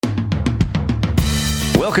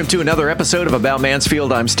Welcome to another episode of About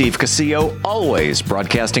Mansfield. I'm Steve Casillo, always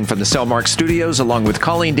broadcasting from the Cellmark Studios, along with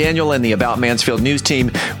Colleen Daniel and the About Mansfield news team.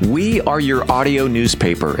 We are your audio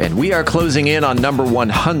newspaper, and we are closing in on number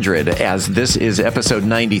 100, as this is episode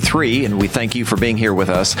 93, and we thank you for being here with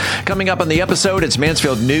us. Coming up on the episode, it's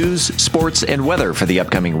Mansfield news, sports, and weather for the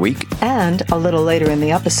upcoming week. And a little later in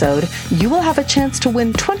the episode, you will have a chance to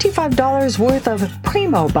win $25 worth of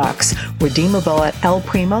Primo Bucks, redeemable at El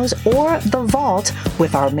Primo's or The Vault,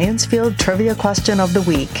 with our Mansfield Trivia Question of the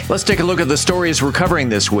Week. Let's take a look at the stories we're covering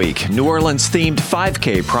this week. New Orleans-themed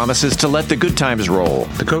 5K promises to let the good times roll.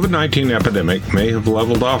 The COVID-19 epidemic may have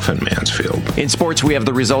leveled off in Mansfield. In sports, we have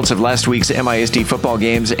the results of last week's MISD football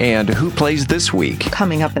games and who plays this week.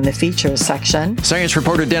 Coming up in the features section, Science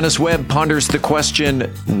reporter Dennis Webb ponders the question,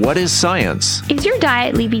 what is science? Is your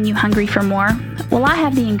diet leaving you hungry for more? Well, I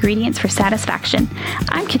have the ingredients for satisfaction.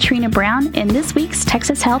 I'm Katrina Brown in this week's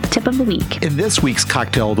Texas Health Tip of the Week. In this week's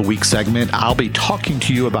Cocktail of the Week segment, I'll be talking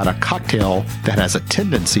to you about a cocktail that has a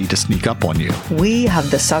tendency to sneak up on you. we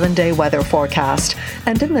have the 7-day weather forecast.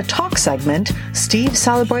 And in the talk segment, Steve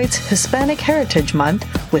celebrates Hispanic Heritage Month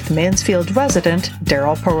with Mansfield resident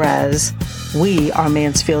Daryl Perez. We are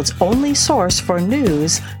Mansfield's only source for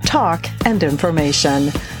news, talk, and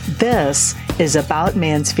information. This is About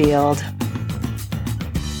Mansfield.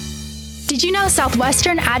 Did you know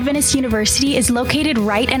Southwestern Adventist University is located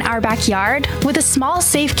right in our backyard? With a small,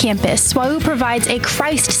 safe campus, SWAU provides a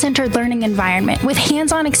Christ-centered learning environment with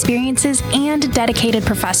hands-on experiences and dedicated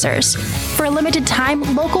professors. For a limited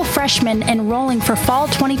time, local freshmen enrolling for fall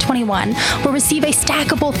 2021 will receive a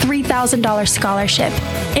stackable $3,000 scholarship.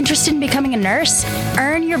 Interested in becoming a nurse?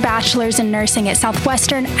 Earn your bachelor's in nursing at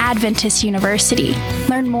Southwestern Adventist University.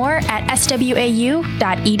 Learn more at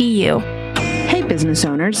swau.edu. Hey business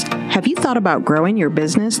owners, have you thought about growing your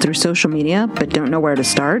business through social media but don't know where to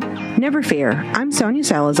start? Never fear, I'm Sonia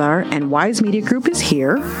Salazar and Wise Media Group is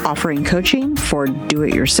here offering coaching for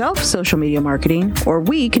do-it-yourself social media marketing, or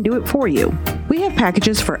we can do it for you. We have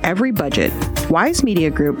packages for every budget. Wise Media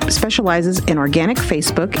Group specializes in organic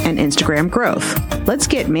Facebook and Instagram growth. Let's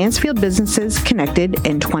get Mansfield businesses connected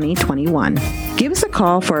in 2021. Give us a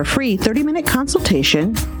call for a free 30-minute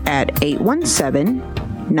consultation at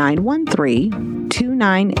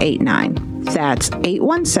 817-913-2989. That's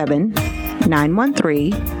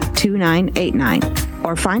 817-913-2989.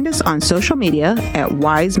 Or find us on social media at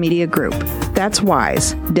Wise Media Group. That's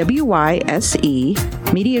Wise, W-Y-S-E,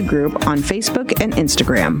 Media Group on Facebook and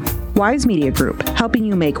Instagram. Wise Media Group, helping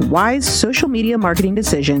you make wise social media marketing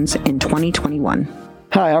decisions in 2021.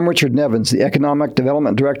 Hi, I'm Richard Nevins, the Economic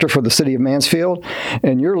Development Director for the City of Mansfield,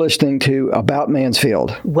 and you're listening to About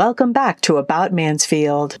Mansfield. Welcome back to About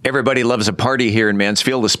Mansfield. Everybody loves a party here in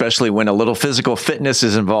Mansfield, especially when a little physical fitness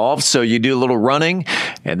is involved. So you do a little running,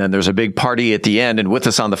 and then there's a big party at the end. And with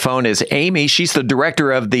us on the phone is Amy. She's the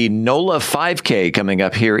director of the NOLA 5K coming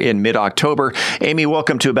up here in mid-October. Amy,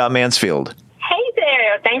 welcome to About Mansfield. Hey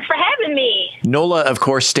there. Thanks for having me. NOLA, of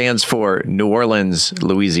course, stands for New Orleans,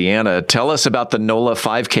 Louisiana. Tell us about the NOLA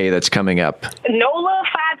 5K that's coming up. NOLA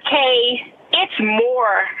 5K, it's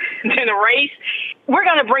more than a race. We're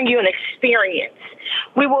going to bring you an experience.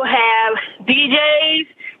 We will have DJs,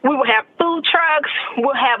 we will have food trucks,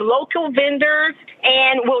 we'll have local vendors,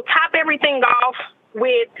 and we'll top everything off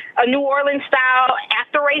with a New Orleans-style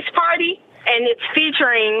after-race party. And it's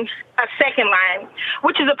featuring a second line,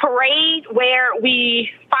 which is a parade where we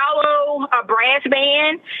follow a brass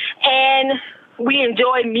band and we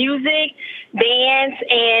enjoy music, dance,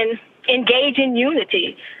 and engage in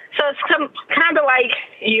unity. So it's kind of like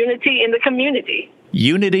unity in the community.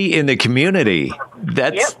 Unity in the community.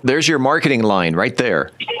 There's your marketing line right there.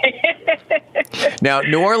 Now,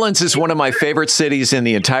 New Orleans is one of my favorite cities in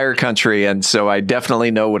the entire country, and so I definitely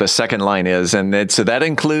know what a second line is. And so that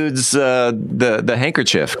includes the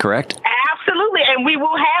handkerchief, correct? Absolutely, and we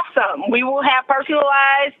will have some. We will have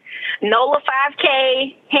personalized NOLA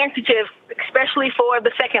 5K handkerchiefs, especially for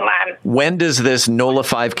the second line. When does this NOLA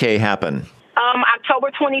 5K happen?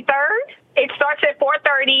 October 23rd. It starts at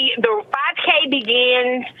 4:30. The 5K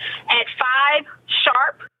begins at 5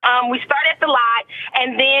 sharp. We start at the lot,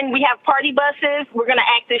 and then we have party buses. We're going to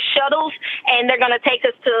act as shuttles, and they're going to take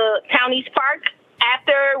us to Town East Park.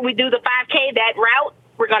 After we do the 5K, that route,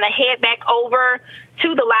 we're going to head back over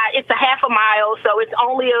to the lot. It's a half a mile, so it's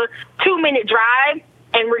only a 2-minute drive,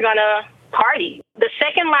 and we're going to party. The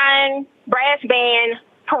second line brass band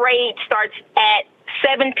parade starts at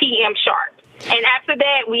 7 p.m. sharp. And after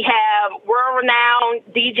that, we have world-renowned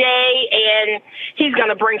DJ, and he's going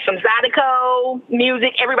to bring some Zydeco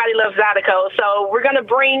music. Everybody loves Zydeco. So we're going to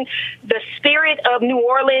bring the spirit of New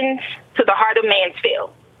Orleans to the heart of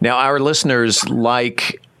Mansfield. Now, our listeners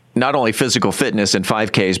like not only physical fitness and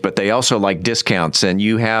 5Ks, but they also like discounts. And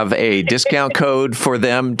you have a discount code for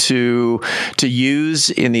them to use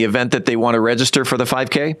in the event that they want to register for the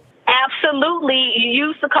 5K? Absolutely. You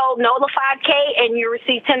use the code NOLA5K and you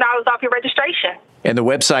receive $10 off your registration. And the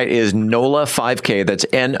website is NOLA5K. That's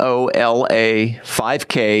NOLA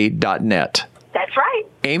 5K.net. That's right.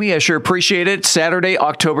 Amy, I sure appreciate it. Saturday,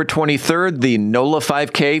 October 23rd, the NOLA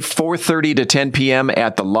 5K, 4:30 to 10 p.m.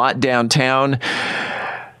 at the lot downtown.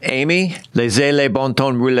 Amy, laissez les bon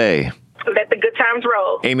temps rouler. Let the good times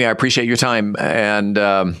roll. Amy, I appreciate your time, and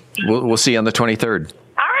we'll see you on the 23rd.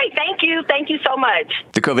 All right. Thank you. Thank you so much.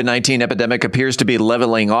 The COVID-19 epidemic appears to be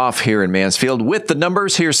leveling off here in Mansfield. With the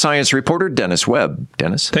numbers, here's science reporter Dennis Webb.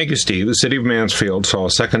 Dennis? Thank you, Steve. The city of Mansfield saw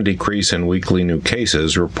a second decrease in weekly new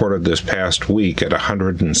cases reported this past week at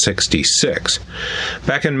 166.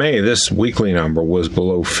 Back in May, this weekly number was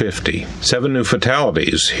below 50. 7 new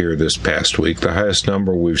fatalities here this past week, the highest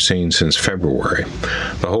number we've seen since February.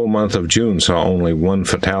 The whole month of June saw only 1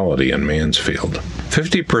 fatality in Mansfield.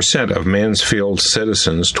 50% of Mansfield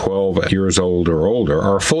citizens 12 years old or older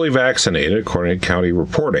are fully vaccinated, according to county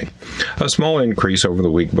reporting, a small increase over the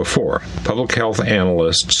week before. Public health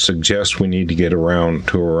analysts suggest we need to get around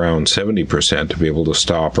 70% to be able to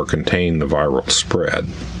stop or contain the viral spread.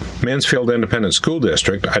 Mansfield Independent School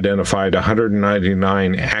District identified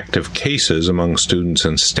 199 active cases among students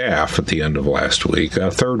and staff at the end of last week, a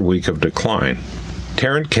third week of decline.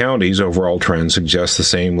 Tarrant County's overall trend suggests the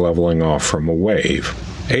same leveling off from a wave.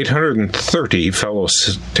 830 fellow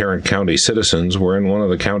Tarrant County citizens were in one of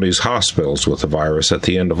the county's hospitals with the virus at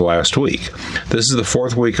the end of last week. This is the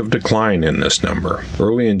 4th week of decline in this number.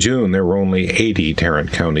 Early in June, there were only 80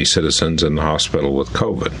 Tarrant County citizens in the hospital with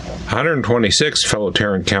COVID. 126 fellow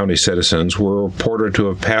Tarrant County citizens were reported to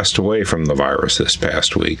have passed away from the virus this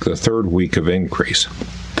past week, the 3rd week of increase.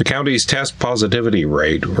 The county's test positivity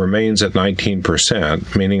rate remains at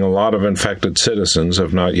 19%, meaning a lot of infected citizens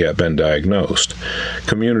have not yet been diagnosed.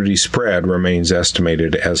 Community spread remains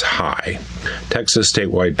estimated as high. Texas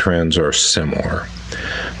statewide trends are similar.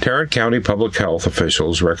 Tarrant County public health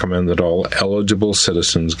officials recommend that all eligible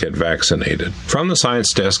citizens get vaccinated. From the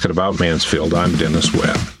Science Desk at About Mansfield, I'm Dennis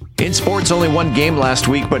Webb. In sports, only one game last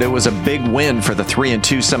week, but it was a big win for the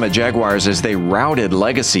 3-2 Summit Jaguars as they routed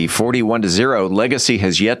Legacy 41-0. Legacy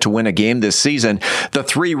has yet to win a game this season. The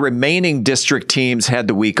 3 remaining district teams had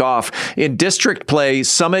the week off. In district play,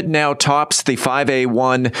 Summit now tops the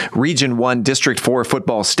 5A1 Region 1 District 4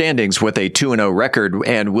 football standings with a 2-0 record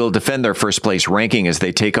and will defend their first place ranking as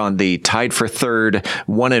they take on the tied for third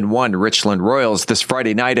 1-1 Richland Royals this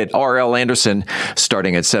Friday night at R.L. Anderson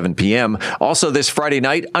starting at 7 p.m. Also this Friday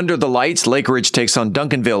night, under the lights, Lake Ridge takes on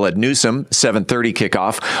Duncanville at Newsom, 7:30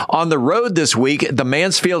 kickoff. On the road this week, the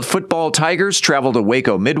Mansfield Football Tigers travel to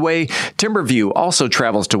Waco Midway. Timberview also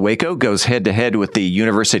travels to Waco, goes head-to-head with the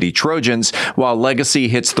University Trojans, while Legacy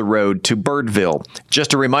hits the road to Birdville.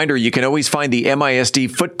 Just a reminder, you can always find the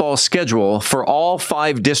MISD football schedule for all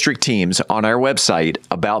 5 district teams on our website,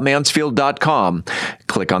 aboutmansfield.com.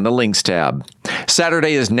 Click on the links tab.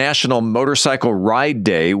 Saturday is National Motorcycle Ride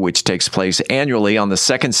Day, which takes place annually on the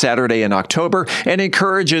second Saturday in October and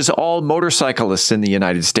encourages all motorcyclists in the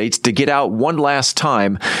United States to get out one last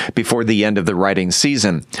time before the end of the riding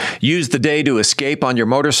season. Use the day to escape on your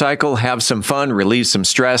motorcycle, have some fun, relieve some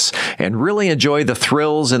stress, and really enjoy the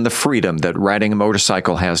thrills and the freedom that riding a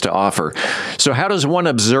motorcycle has to offer. So how does one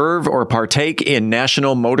observe or partake in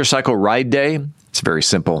National Motorcycle Ride Day? It's very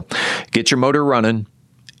simple. Get your motor running.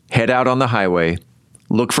 Head out on the highway.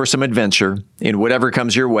 Look for some adventure in whatever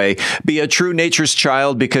comes your way. Be a true nature's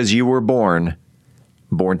child because you were born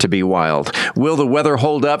to be wild. Will the weather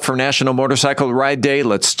hold up for National Motorcycle Ride Day?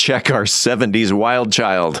 Let's check our 70s wild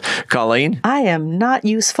child. Colleen? I am not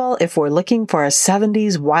useful if we're looking for a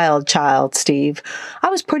 70s wild child, Steve. I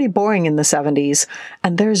was pretty boring in the 70s,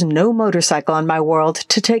 and there's no motorcycle in my world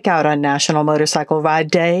to take out on National Motorcycle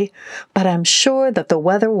Ride Day, but I'm sure that the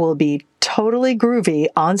weather will be totally groovy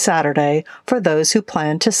on Saturday for those who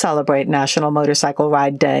plan to celebrate National Motorcycle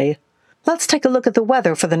Ride Day. Let's take a look at the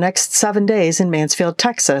weather for the next 7 days in Mansfield,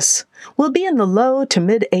 Texas. We'll be in the low to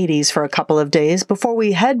mid-80s for a couple of days before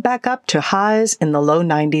we head back up to highs in the low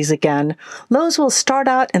 90s again. Lows will start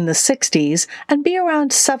out in the 60s and be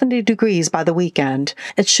around 70 degrees by the weekend.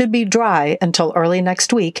 It should be dry until early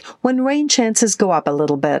next week when rain chances go up a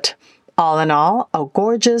little bit. All in all, a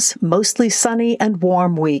gorgeous, mostly sunny and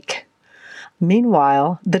warm week.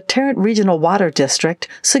 Meanwhile, the Tarrant Regional Water District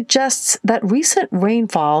suggests that recent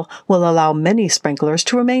rainfall will allow many sprinklers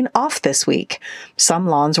to remain off this week. Some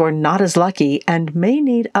lawns were not as lucky and may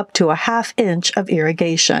need up to a ½ inch of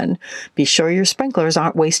irrigation. Be sure your sprinklers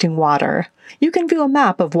aren't wasting water. You can view a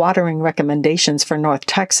map of watering recommendations for North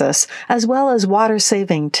Texas, as well as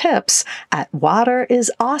water-saving tips at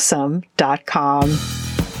waterisawesome.com.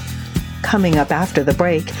 Coming up after the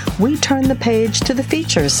break, we turn the page to the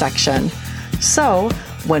features section. So,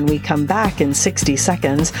 when we come back in 60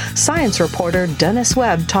 seconds, science reporter Dennis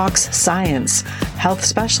Webb talks science. Health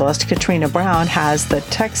specialist Katrina Brown has the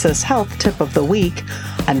Texas Health Tip of the Week,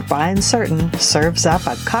 and Brian Certain serves up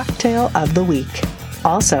a cocktail of the week.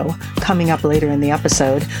 Also, coming up later in the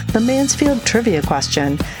episode, the Mansfield Trivia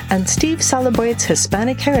Question, and Steve celebrates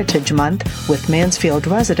Hispanic Heritage Month with Mansfield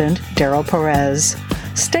resident Daryl Perez.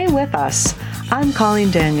 Stay with us. I'm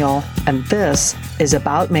Colleen Daniel, and this is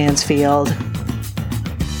About Mansfield.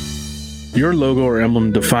 Your logo or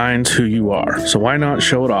emblem defines who you are, so why not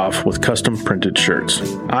show it off with custom printed shirts?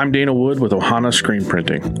 I'm Dana Wood with Ohana Screen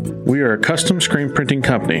Printing. We are a custom screen printing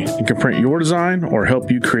company and can print your design or help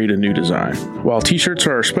you create a new design. While t-shirts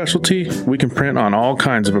are our specialty, we can print on all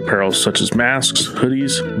kinds of apparel such as masks,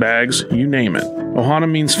 hoodies, bags, you name it. Ohana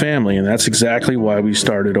means family, and that's exactly why we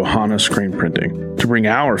started Ohana Screen Printing, to bring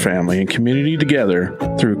our family and community together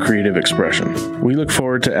through creative expression. We look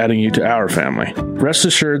forward to adding you to our family. Rest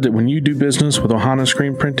assured that when you do business with Ohana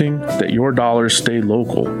Screen Printing, that your dollars stay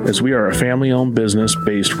local, as we are a family-owned business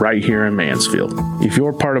based right here in Mansfield. If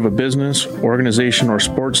you're part of a business, organization, or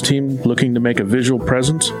sports team looking to make a visual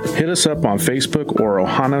presence, hit us up on Facebook or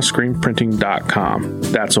ohanascreenprinting.com.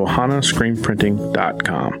 That's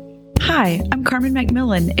ohanascreenprinting.com. Hi, I'm Carmen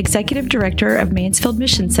McMillan, Executive Director of Mansfield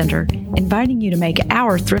Mission Center, inviting you to make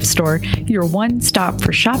our thrift store your one stop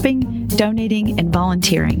for shopping, donating, and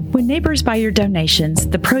volunteering. When neighbors buy your donations,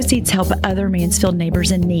 the proceeds help other Mansfield neighbors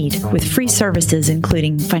in need with free services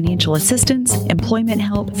including financial assistance, employment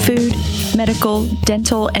help, food, medical,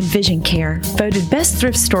 dental, and vision care. Voted Best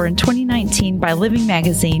Thrift Store in 2019 by Living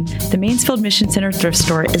Magazine, the Mansfield Mission Center Thrift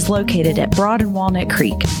Store is located at Broad and Walnut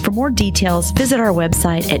Creek. For more details, visit our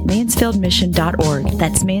website at mansfieldmission.org.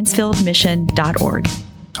 That's mansfieldmission.org.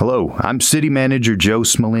 Hello, I'm City Manager Joe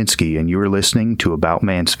Smolinski, and you're listening to About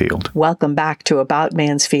Mansfield. Welcome back to About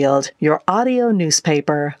Mansfield, your audio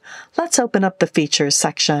newspaper. Let's open up the features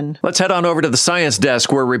section. Let's head on over to the science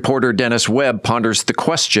desk where reporter Dennis Webb ponders the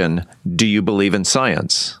question, do you believe in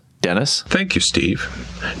science? Dennis? Thank you, Steve.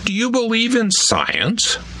 Do you believe in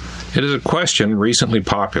science? It is a question recently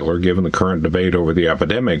popular given the current debate over the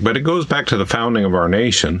epidemic, but it goes back to the founding of our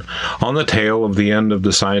nation on the tail of the end of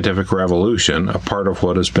the scientific revolution, a part of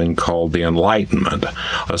what has been called the Enlightenment,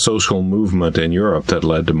 a social movement in Europe that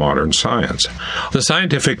led to modern science. The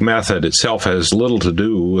scientific method itself has little to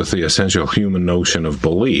do with the essential human notion of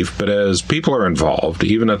belief, but as people are involved,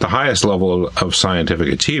 even at the highest level of scientific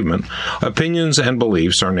achievement, opinions and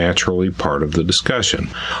beliefs are naturally part of the discussion.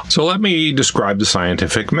 So let me describe the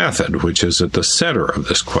scientific method, which is at the center of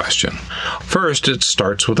this question. First, it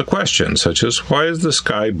starts with a question, such as, why is the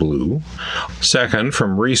sky blue? Second,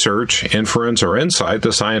 from research, inference, or insight,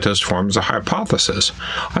 the scientist forms a hypothesis.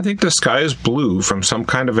 I think the sky is blue from some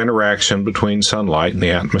kind of interaction between sunlight and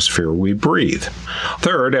the atmosphere we breathe.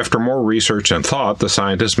 Third, after more research and thought, the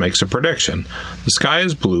scientist makes a prediction. The sky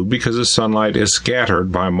is blue because the sunlight is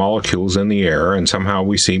scattered by molecules in the air, and somehow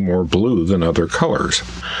we see more blue than other colors.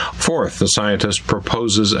 Fourth, the scientist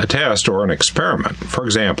proposes a test or an experiment. For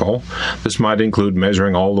example, this might include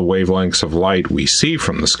measuring all the wavelengths of light we see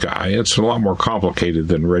from the sky. It's a lot more complicated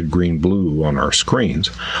than red, green, blue on our screens,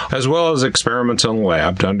 as well as experiments in the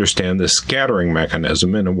lab to understand the scattering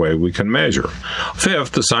mechanism in a way we can measure.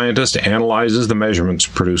 Fifth, the scientist analyzes the measurements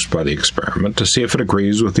produced by the experiment to see if it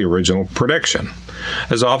agrees with the original prediction.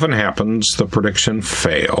 As often happens, the prediction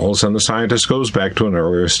fails, and the scientist goes back to an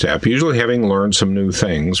earlier step, usually having learned some new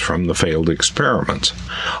things from the failed experiments.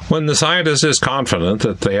 When the scientist is confident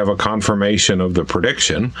that they have a confirmation of the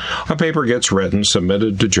prediction, a paper gets written,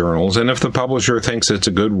 submitted to journals, and if the publisher thinks it's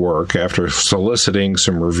a good work after soliciting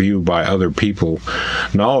some review by other people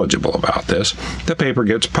knowledgeable about this, the paper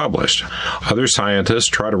gets published. Other scientists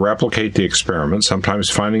try to replicate the experiment, sometimes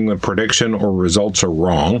finding the prediction or results are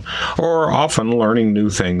wrong, or often learning new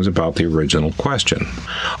things about the original question.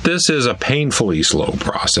 This is a painfully slow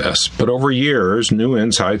process, but over years, new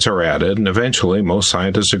insights are added, and eventually most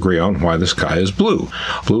scientists scientists agree on why the sky is blue.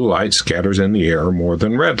 Blue light scatters in the air more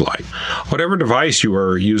than red light. Whatever device you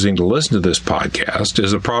are using to listen to this podcast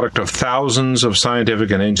is a product of thousands of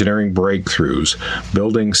scientific and engineering breakthroughs,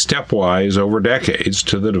 building stepwise over decades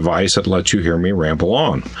to the device that lets you hear me ramble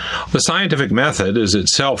on. The scientific method is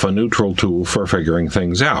itself a neutral tool for figuring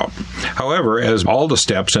things out. However, as all the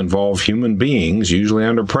steps involve human beings, usually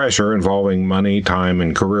under pressure involving money, time,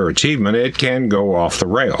 and career achievement, it can go off the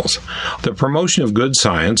rails. The promotion of good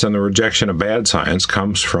science and the rejection of bad science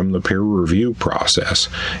comes from the peer review process,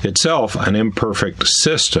 itself an imperfect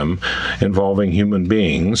system involving human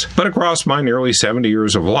beings. But across my nearly 70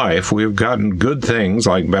 years of life, we have gotten good things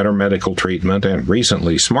like better medical treatment and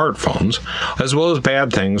recently smartphones, as well as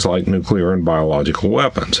bad things like nuclear and biological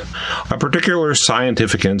weapons. A particular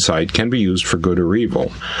scientific insight can be used for good or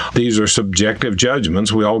evil. These are subjective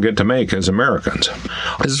judgments we all get to make as Americans.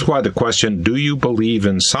 This is why the question, do you believe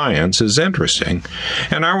in science, is interesting,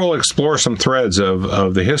 and I will explore some threads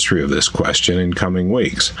of the history of this question in coming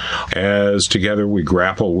weeks, as together we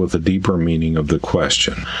grapple with the deeper meaning of the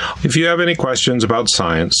question. If you have any questions about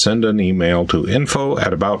science, send an email to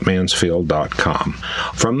info@aboutmansfield.com.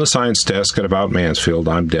 From the Science Desk at About Mansfield,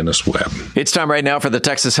 I'm Dennis Webb. It's time right now for the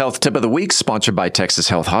Texas Health Tip of the Week, sponsored by Texas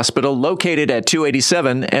Health Hospital, located at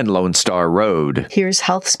 287 and Lone Star Road. Here's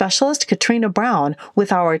health specialist Katrina Brown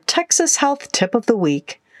with our Texas Health Tip of the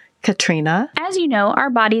Week. Katrina? As you know,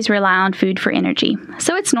 our bodies rely on food for energy,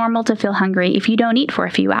 so it's normal to feel hungry if you don't eat for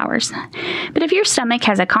a few hours. But if your stomach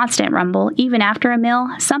has a constant rumble, even after a meal,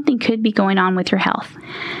 something could be going on with your health.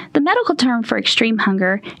 The medical term for extreme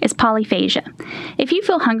hunger is polyphagia. If you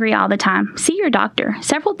feel hungry all the time, see your doctor.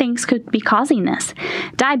 Several things could be causing this.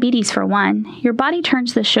 Diabetes, for one. Your body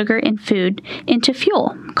turns the sugar in food into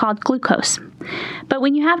fuel, called glucose. But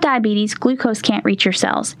when you have diabetes, glucose can't reach your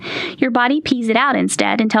cells. Your body pees it out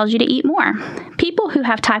instead and tells you to eat more. People who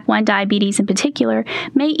have type 1 diabetes in particular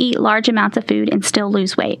may eat large amounts of food and still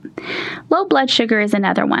lose weight. Low blood sugar is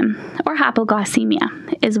another one, or hypoglycemia,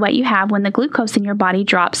 is what you have when the glucose in your body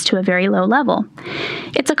drops to a very low level.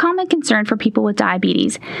 It's a common concern for people with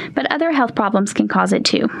diabetes, but other health problems can cause it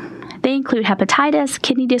too. They include hepatitis,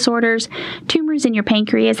 kidney disorders, tumors in your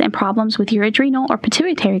pancreas, and problems with your adrenal or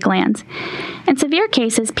pituitary glands. In severe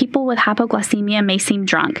cases, people with hypoglycemia may seem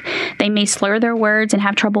drunk. They may slur their words and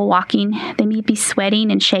have trouble walking. They may be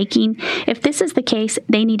sweating and shaking. If this is the case,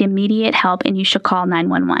 they need immediate help and you should call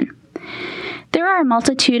 911. There are a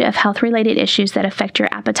multitude of health-related issues that affect your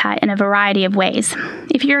appetite in a variety of ways.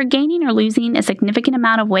 If you're gaining or losing a significant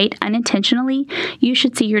amount of weight unintentionally, you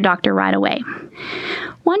should see your doctor right away.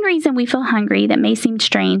 One reason we feel hungry that may seem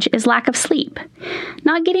strange is lack of sleep.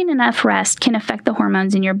 Not getting enough rest can affect the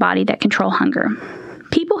hormones in your body that control hunger.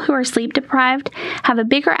 People who are sleep deprived have a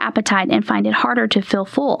bigger appetite and find it harder to feel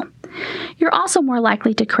full. You're also more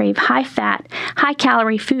likely to crave high-fat,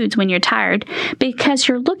 high-calorie foods when you're tired because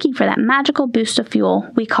you're looking for that magical boost of fuel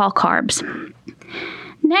we call carbs.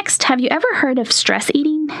 Next, have you ever heard of stress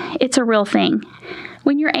eating? It's a real thing.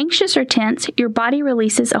 When you're anxious or tense, your body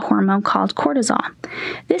releases a hormone called cortisol.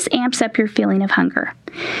 This amps up your feeling of hunger.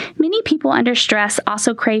 Many people under stress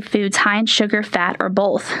also crave foods high in sugar, fat, or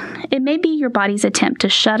both. It may be your body's attempt to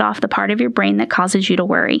shut off the part of your brain that causes you to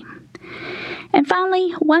worry. And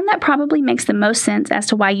finally, one that probably makes the most sense as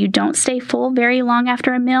to why you don't stay full very long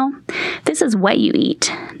after a meal. This is what you eat.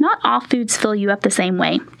 Not all foods fill you up the same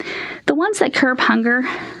way. The ones that curb hunger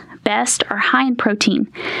best are high in protein,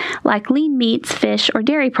 like lean meats, fish, or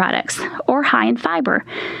dairy products, or high in fiber.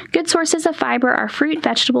 Good sources of fiber are fruit,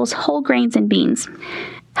 vegetables, whole grains, and beans.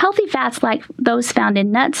 Healthy fats like those found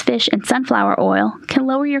in nuts, fish, and sunflower oil can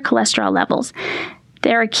lower your cholesterol levels.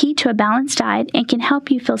 They are key to a balanced diet and can help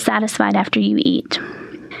you feel satisfied after you eat.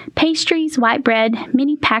 Pastries, white bread,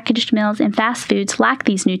 many packaged meals, and fast foods lack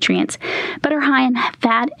these nutrients, but are high in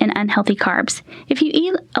fat and unhealthy carbs. If you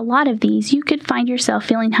eat a lot of these, you could find yourself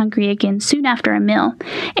feeling hungry again soon after a meal,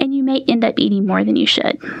 and you may end up eating more than you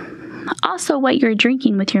should. Also, what you're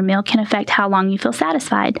drinking with your meal can affect how long you feel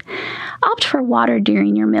satisfied. Opt for water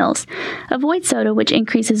during your meals. Avoid soda, which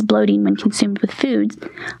increases bloating when consumed with foods.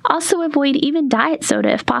 Also, avoid even diet soda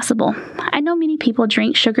if possible. I know many people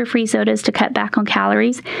drink sugar-free sodas to cut back on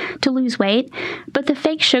calories, to lose weight, but the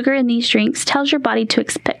fake sugar in these drinks tells your body to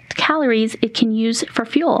expect calories it can use for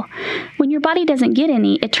fuel. When your body doesn't get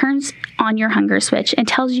any, it turns on your hunger switch and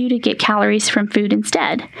tells you to get calories from food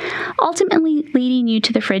instead, ultimately leading you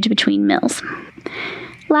to the fridge between meals.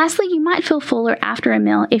 Lastly, you might feel fuller after a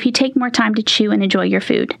meal if you take more time to chew and enjoy your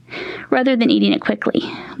food, rather than eating it quickly.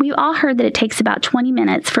 We've all heard that it takes about 20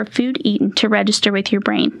 minutes for food eaten to register with your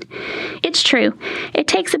brain. It's true. It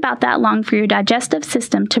takes about that long for your digestive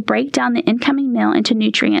system to break down the incoming meal into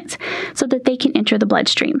nutrients so that they can enter the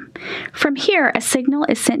bloodstream. From here, a signal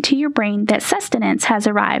is sent to your brain that sustenance has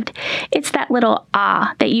arrived. It's that little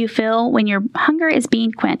ah that you feel when your hunger is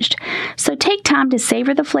being quenched. So take time to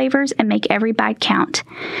savor the flavors and make every bite count.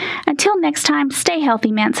 Until next time, stay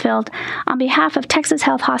healthy, Mansfield. On behalf of Texas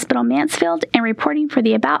Health Hospital Mansfield and reporting for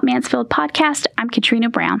the About Mansfield podcast, I'm Katrina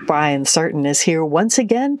Brown. Brian Certain is here once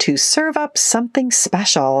again to serve up something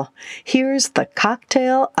special. Here's the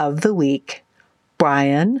cocktail of the week.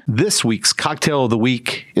 Brian? This week's cocktail of the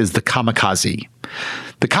week is the Kamikaze.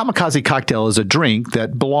 The Kamikaze cocktail is a drink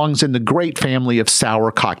that belongs in the great family of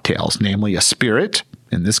sour cocktails, namely a spirit,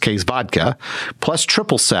 in this case vodka, plus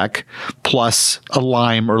triple sec, plus a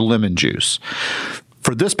lime or lemon juice.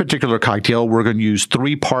 For this particular cocktail, we're going to use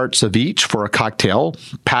 3 parts of each for a cocktail,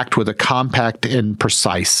 packed with a compact and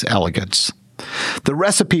precise elegance. The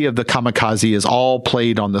recipe of the Kamikaze is all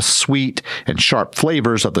played on the sweet and sharp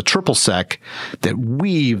flavors of the triple sec that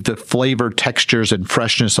weave the flavor, textures, and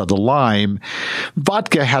freshness of the lime.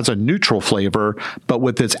 Vodka has a neutral flavor, but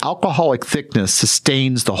with its alcoholic thickness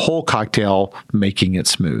sustains the whole cocktail, making it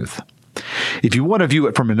smooth. If you want to view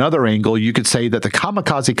it from another angle, you could say that the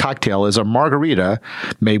Kamikaze cocktail is a margarita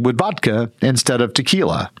made with vodka instead of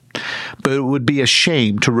tequila. But it would be a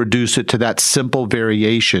shame to reduce it to that simple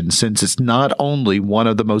variation, since it's not only one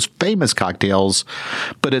of the most famous cocktails,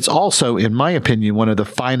 but it's also, in my opinion, one of the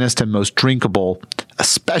finest and most drinkable,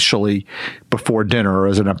 especially before dinner or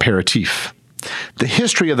as an aperitif. The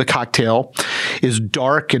history of the cocktail is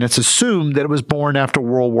dark, and it's assumed that it was born after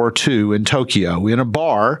World War II in Tokyo in a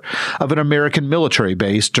bar of an American military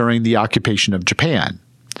base during the occupation of Japan.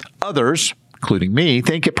 Others, including me,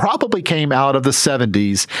 think it probably came out of the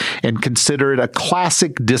 70s and consider it a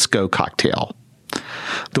classic disco cocktail.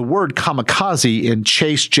 The word kamikaze in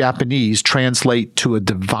chaste Japanese translate to a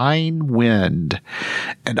divine wind.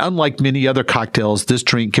 And unlike many other cocktails, this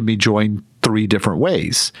drink can be joined 3 different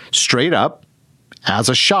ways: straight up, as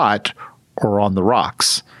a shot, or on the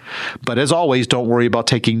rocks. But as always, don't worry about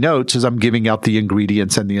taking notes as I'm giving out the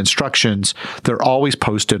ingredients and the instructions. They're always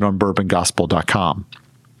posted on bourbongospel.com.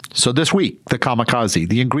 So this week, the Kamikaze,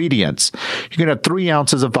 the ingredients. You're going to have 3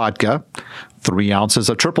 ounces of vodka, 3 ounces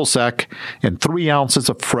of triple sec, and 3 ounces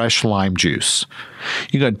of fresh lime juice.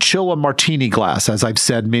 You're going to chill a martini glass, as I've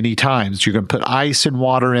said many times. You're going to put ice and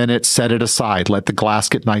water in it, set it aside, let the glass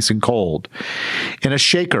get nice and cold. In a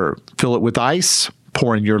shaker, fill it with ice,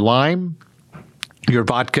 pour in your lime, your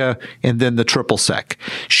vodka, and then the triple sec.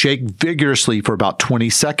 Shake vigorously for about 20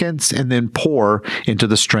 seconds, and then pour into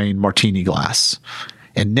the strained martini glass.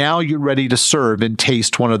 And now you're ready to serve and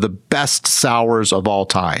taste one of the best sours of all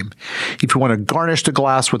time. If you want to garnish the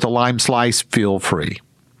glass with a lime slice, feel free.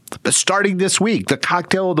 But starting this week, the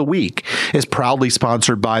cocktail of the week is proudly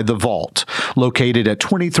sponsored by The Vault, located at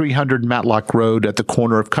 2300 Matlock Road at the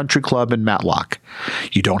corner of Country Club and Matlock.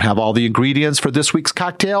 You don't have all the ingredients for this week's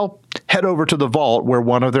cocktail? Head over to The Vault, where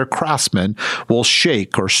one of their craftsmen will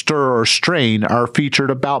shake or stir or strain our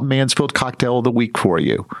featured About Mansfield cocktail of the week for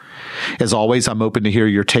you. As always, I'm open to hear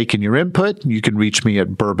your take and your input. You can reach me at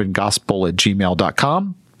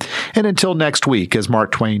bourbongospel@gmail.com. And until next week, as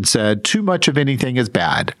Mark Twain said, too much of anything is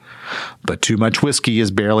bad, but too much whiskey is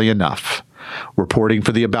barely enough. Reporting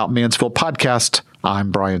for the About Mansfield podcast, I'm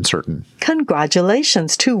Brian Certain.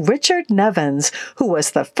 Congratulations to Richard Nevins, who was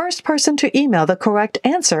the first person to email the correct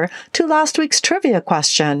answer to last week's trivia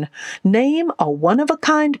question. Name a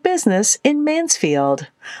one-of-a-kind business in Mansfield.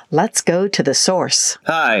 Let's go to the source.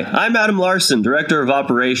 Hi, I'm Adam Larson, Director of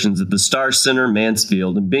Operations at the Star Center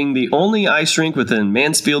Mansfield, and being the only ice rink within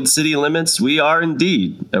Mansfield city limits, we are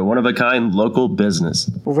indeed a one-of-a-kind local business.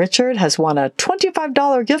 Richard has won a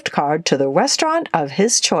 $25 gift card to the restaurant of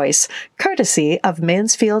his choice, courtesy of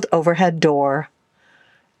Mansfield Overhead Door.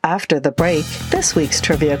 After the break, this week's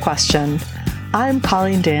trivia question. I'm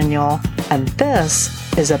Colleen Daniel, and this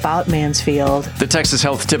is About Mansfield. The Texas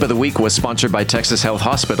Health Tip of the Week was sponsored by Texas Health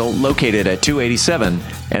Hospital, located at 287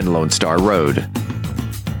 and Lone Star Road.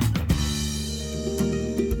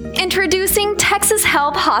 Introducing Introducing Texas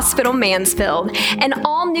Health Hospital Mansfield, an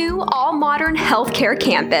all-new, all-modern healthcare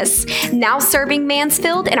campus, now serving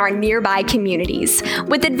Mansfield and our nearby communities,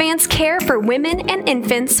 with advanced care for women and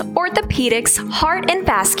infants, orthopedics, heart and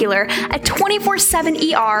vascular, a 24/7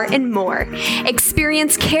 ER, and more.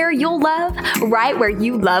 Experience care you'll love right where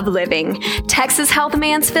you love living. Texas Health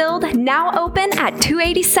Mansfield, now open at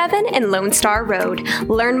 287 and Lone Star Road.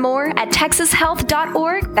 Learn more at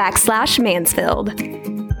texashealth.org/Mansfield.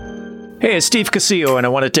 Hey, it's Steve Casillo, and I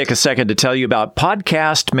want to take a second to tell you about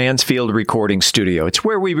Podcast Mansfield Recording Studio. It's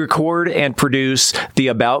where we record and produce the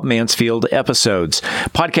About Mansfield episodes.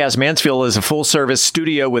 Podcast Mansfield is a full-service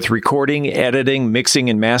studio with recording, editing,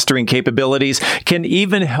 mixing, and mastering capabilities, can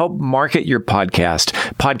even help market your podcast.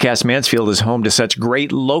 Podcast Mansfield is home to such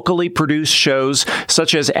great locally produced shows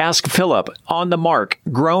such as Ask Philip, On the Mark,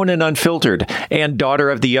 Grown and Unfiltered, and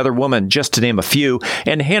Daughter of the Other Woman, just to name a few,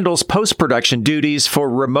 and handles post-production duties for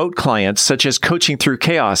remote clients such as Coaching Through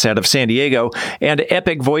Chaos out of San Diego and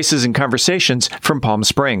Epic Voices and Conversations from Palm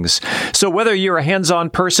Springs. So whether you're a hands-on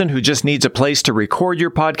person who just needs a place to record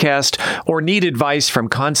your podcast or need advice from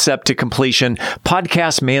concept to completion,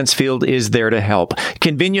 Podcast Mansfield is there to help.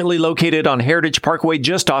 Conveniently located on Heritage Parkway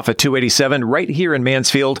just off of 287 right here in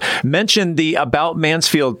Mansfield. Mention the About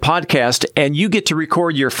Mansfield podcast and you get to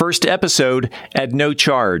record your first episode at no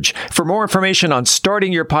charge. For more information on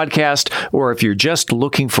starting your podcast or if you're just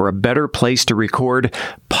looking for a better place to record,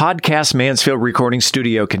 Podcast Mansfield Recording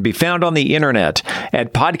Studio can be found on the internet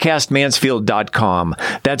at podcastmansfield.com.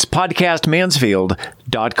 That's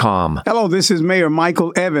podcastmansfield.com. Hello, this is Mayor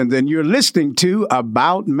Michael Evans, and you're listening to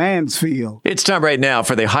About Mansfield. It's time right now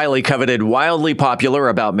for the highly coveted, wildly popular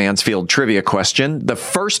About Mansfield trivia question. The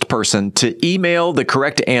first person to email the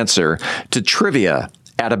correct answer to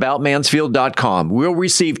trivia@aboutmansfield.com will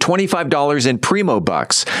receive $25 in Primo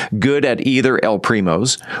Bucks, good at either El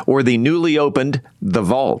Primo's or the newly opened The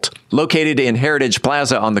Vault. Located in Heritage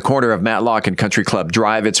Plaza on the corner of Matlock and Country Club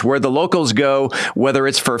Drive, it's where the locals go, whether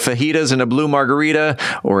it's for fajitas and a blue margarita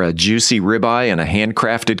or a juicy ribeye and a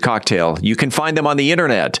handcrafted cocktail. You can find them on the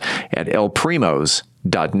internet at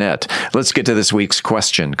elprimos.net. Let's get to this week's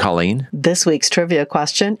question. Colleen? This week's trivia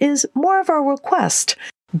question is more of a request.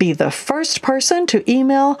 Be the first person to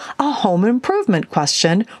email a home improvement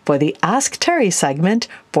question for the Ask Terry segment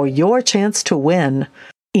for your chance to win.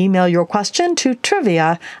 Email your question to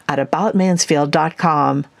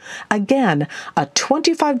trivia@aboutmansfield.com. Again, a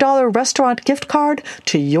 $25 restaurant gift card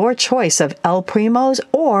to your choice of El Primo's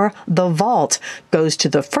or The Vault goes to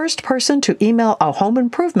the first person to email a home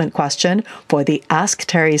improvement question for the Ask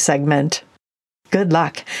Terry segment. Good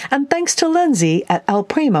luck, and thanks to Lindsay at El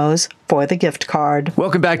Primo's for the gift card.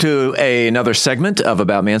 Welcome back to another segment of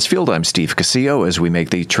About Mansfield. I'm Steve Casillo as we make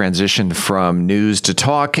the transition from news to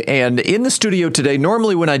talk. And in the studio today,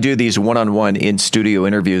 normally when I do these one-on-one in-studio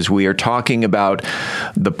interviews, we are talking about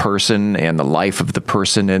the person and the life of the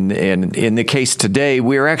person. And in the case today,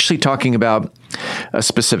 we are actually talking about a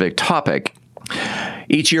specific topic.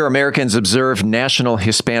 Each year, Americans observe National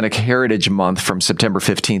Hispanic Heritage Month from September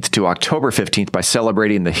 15th to October 15th by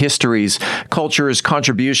celebrating the histories, cultures,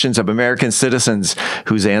 contributions of American citizens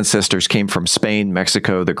whose ancestors came from Spain,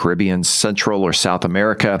 Mexico, the Caribbean, Central or South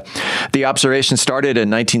America. The observation started in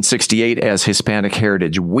 1968 as Hispanic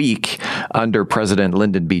Heritage Week under President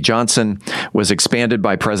Lyndon B. Johnson, was expanded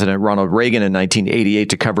by President Ronald Reagan in 1988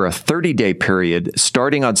 to cover a 30-day period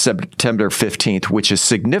starting on September 15th, which is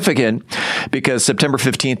significant because September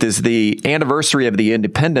 15th is the anniversary of the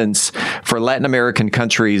independence for Latin American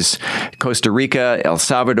countries Costa Rica, El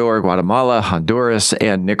Salvador, Guatemala, Honduras,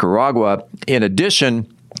 and Nicaragua. In addition,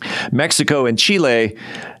 Mexico and Chile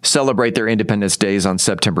celebrate their Independence Days on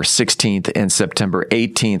September 16th and September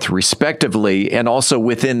 18th, respectively. And also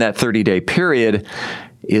within that 30-day period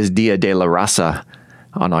is Dia de la Raza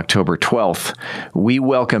on October 12th. We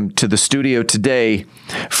welcome to the studio today,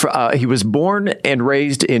 he was born and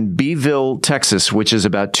raised in Beeville, Texas, which is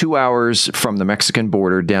about 2 hours from the Mexican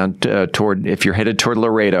border down toward, if you're headed toward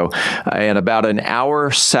Laredo, and about an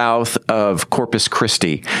hour south of Corpus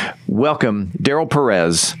Christi. Welcome, Daryl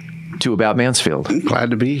Perez, to About Mansfield. Glad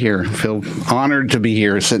to be here. Feel honored to be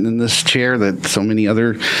here, sitting in this chair that so many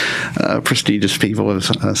other prestigious people have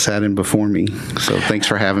sat in before me. So thanks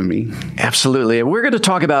for having me. Absolutely. We're going to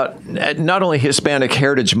talk about not only Hispanic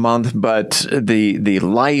Heritage Month, but the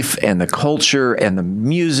life and the culture and the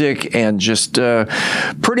music and just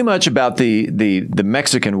pretty much about the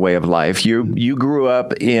Mexican way of life. You grew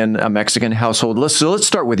up in a Mexican household. Let's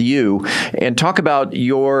start with you and talk about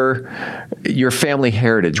your family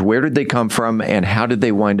heritage. Where did did they come from, and how did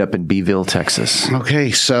they wind up in Beeville, Texas?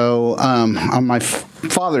 Okay, so on my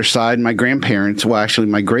father's side, my grandparents, well, actually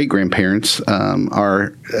my great-grandparents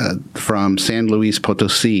are from San Luis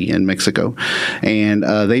Potosi in Mexico, and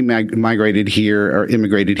they migrated here or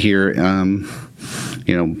immigrated here.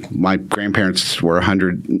 My grandparents were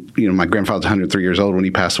 100, my grandfather's 103 years old when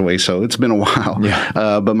he passed away, so it's been a while.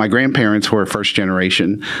 Yeah. But my grandparents were first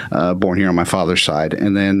generation, born here on my father's side.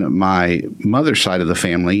 And then my mother's side of the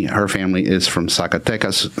family, her family is from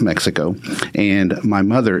Zacatecas, Mexico. And my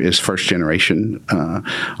mother is first generation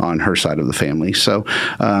on her side of the family. So,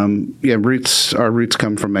 our roots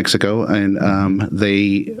come from Mexico. And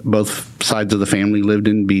both sides of the family lived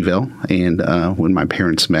in Beeville and when my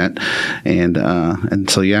parents met. And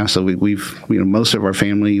so we've most of our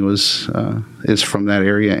family is from that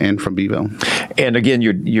area and from Beeville. And again,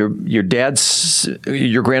 your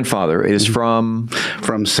grandfather is from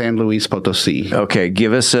San Luis Potosi. Okay,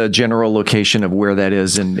 give us a general location of where that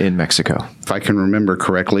is in Mexico. If I can remember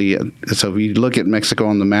correctly, so if you look at Mexico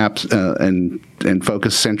on the maps and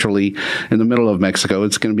focus centrally in the middle of Mexico,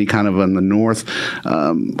 it's going to be kind of on the north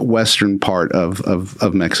western part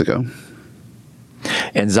of Mexico.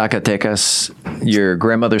 And Zacatecas, your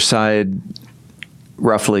grandmother's side,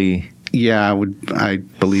 roughly. Yeah, I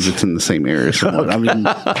believe it's in the same area. I mean,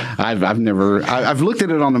 I've looked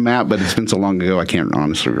at it on the map, but it's been so long ago I can't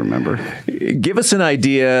honestly remember. Give us an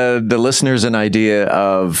idea, the listeners, an idea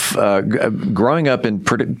of growing up in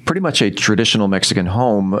pretty much a traditional Mexican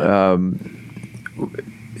home.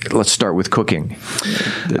 Let's start with cooking.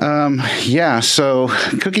 So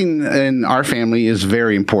cooking in our family is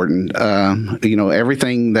very important.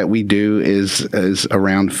 Everything that we do is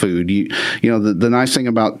around food. The nice thing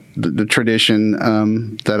about the tradition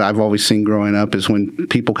that I've always seen growing up is when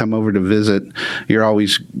people come over to visit, you're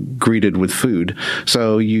always greeted with food.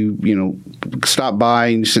 So you stop by,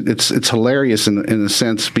 and it's hilarious in a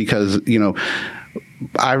sense because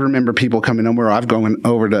I remember people coming over. I've gone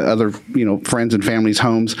over to other, friends and families'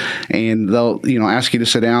 homes, and they'll, ask you to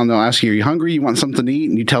sit down. They'll ask you, "Are you hungry? You want something to eat?"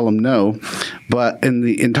 And you tell them no. But in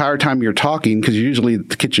the entire time you're talking, because you're usually at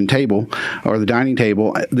the kitchen table or the dining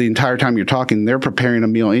table, the entire time you're talking, they're preparing a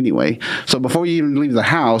meal anyway. So before you even leave the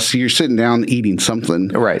house, you're sitting down eating something.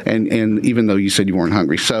 Right. And even though you said you weren't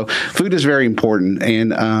hungry, so food is very important.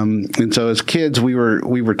 And so as kids, we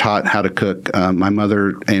were taught how to cook. My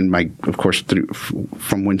mother and of course,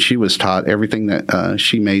 from when she was taught, everything that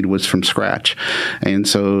she made was from scratch. And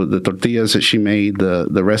so the tortillas that she made,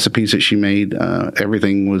 the recipes that she made,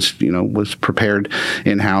 everything was prepared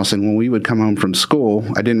in-house. And when we would come home from school,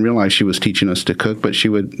 I didn't realize she was teaching us to cook, but she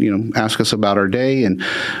would, ask us about our day, and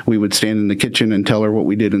we would stand in the kitchen and tell her what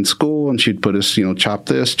we did in school, and she'd put us, chop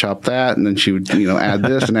this, chop that, and then she would, add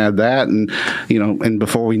this and add that. And, and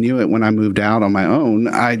before we knew it, when I moved out on my own,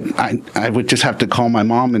 I would just have to call my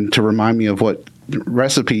mom and to remind me of what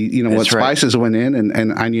recipe, what spices went in,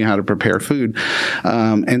 and I knew how to prepare food.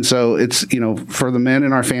 And so it's, for the men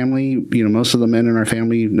in our family, most of the men in our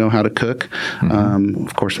family know how to cook. Mm-hmm.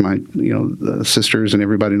 Of course, my, the sisters and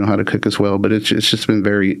everybody know how to cook as well, but it's just been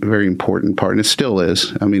very, very important part, and it still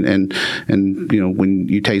is. I mean, and when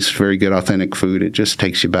you taste very good, authentic food, it just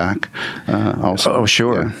takes you back also. Oh,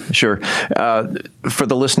 sure, yeah. Sure. For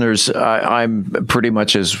the listeners, I'm pretty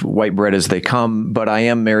much as white bread as they come, but I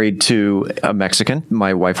am married to a Mexican.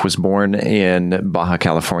 My wife was born in Baja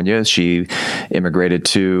California. She immigrated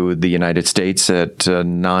to the United States at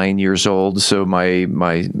 9 years old. So my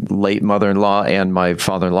late mother-in-law and my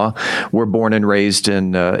father-in-law were born and raised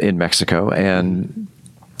in Mexico. And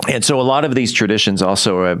so a lot of these traditions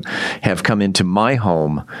also have come into my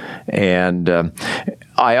home. And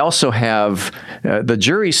I also have, the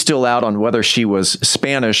jury's still out on whether she was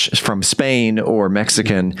Spanish from Spain or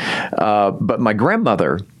Mexican. But my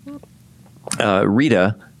grandmother,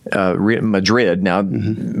 Rita Madrid. Now,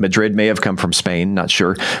 Madrid may have come from Spain, not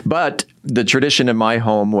sure. But the tradition in my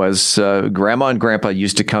home was Grandma and Grandpa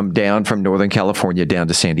used to come down from Northern California down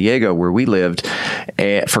to San Diego, where we lived,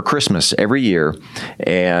 for Christmas every year.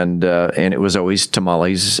 And it was always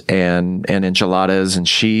tamales and enchiladas. And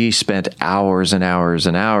she spent hours and hours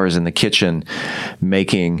and hours in the kitchen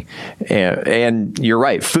making. And you're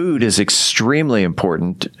right, food is extremely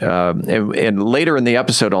important. And later in the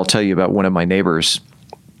episode, I'll tell you about one of my neighbors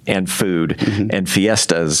and food and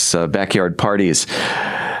fiestas, backyard parties.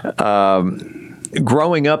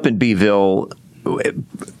 Growing up in Beeville,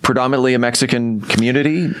 predominantly a Mexican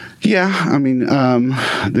community? Yeah, I mean,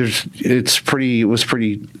 it's pretty.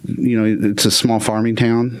 It's a small farming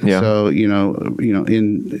town. Yeah. So you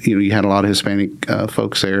had a lot of Hispanic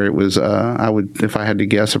folks there. It was if I had to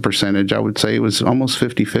guess a percentage, I would say it was almost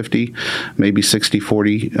 50-50, maybe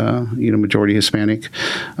 60-40. Majority Hispanic,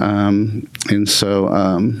 and so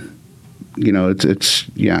it's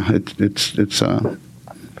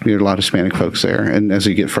we had a lot of Hispanic folks there, and as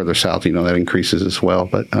you get further south, that increases as well.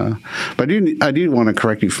 But I do want to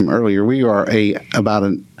correct you from earlier. We are about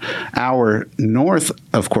an hour north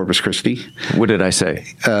of Corpus Christi. What did I say?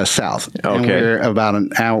 South. Okay. And we're about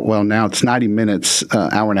an hour. Well, now it's 90 minutes,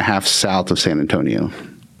 hour and a half south of San Antonio,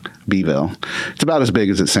 Beeville. It's about as big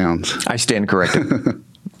as it sounds. I stand corrected.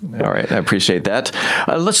 All right. I appreciate that.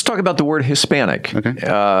 Let's talk about the word Hispanic,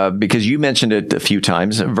 because you mentioned it a few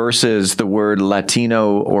times, versus the word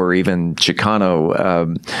Latino or even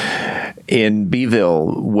Chicano. In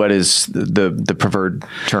Beeville, what is the preferred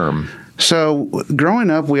term? So growing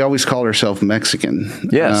up, we always called ourselves Mexican.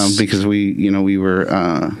 Yes. Because we were...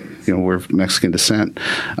 we're Mexican descent.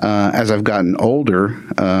 As I've gotten older,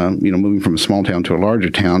 moving from a small town to a larger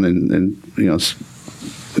town and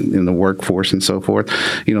in the workforce and so forth,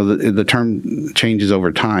 the term changes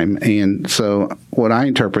over time. And so what I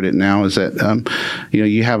interpret it now is that,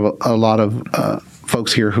 you have a lot of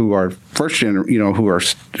folks here who are first generation,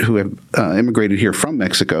 who have immigrated here from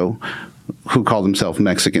Mexico, who call themselves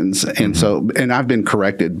Mexicans, and and I've been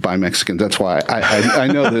corrected by Mexicans. That's why I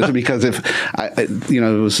know this, because if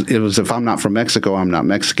it was if I'm not from Mexico, I'm not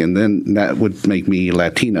Mexican. Then that would make me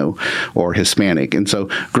Latino or Hispanic. And so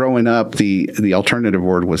growing up, the alternative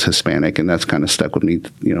word was Hispanic, and that's kind of stuck with me,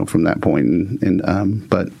 from that point.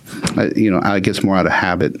 But I guess more out of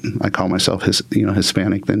habit, I call myself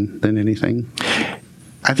Hispanic than anything.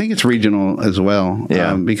 I think it's regional as well,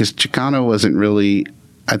 because Chicano wasn't really.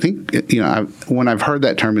 I think, when I've heard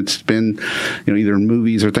that term, it's been, either in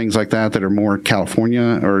movies or things like that are more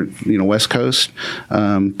California or, West Coast.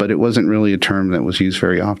 But it wasn't really a term that was used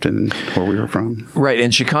very often where we were from. Right.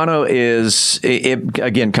 And Chicano is,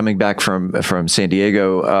 again, coming back from San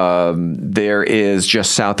Diego, there is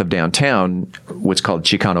just south of downtown what's called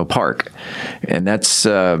Chicano Park. And that's,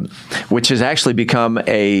 which has actually become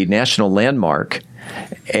a national landmark.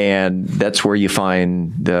 And that's where you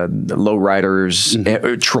find the lowriders,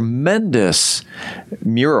 tremendous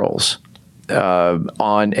murals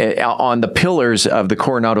on the pillars of the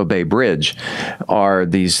Coronado Bay Bridge are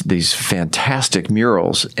these fantastic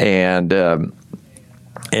murals, and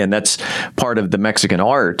that's part of the Mexican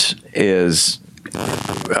art is.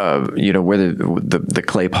 Whether the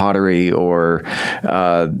clay pottery or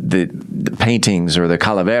the paintings or the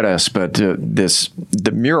calaveras, but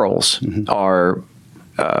the murals are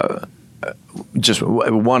just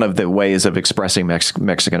one of the ways of expressing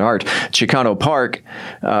Mexican art. Chicano Park,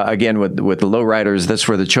 again, with the lowriders, that's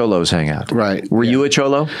where the cholos hang out. Right. Were you a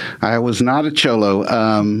cholo? I was not a cholo,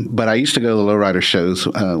 but I used to go to the lowrider shows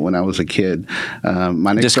when I was a kid.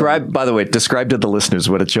 Describe to the listeners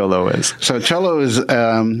what a cholo is. So a cholo is,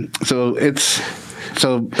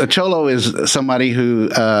 So a cholo is somebody who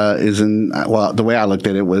is in. Well, the way I looked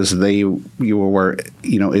at it was you were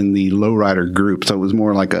in the lowrider group, so it was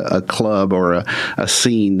more like a club or a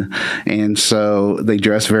scene, and so they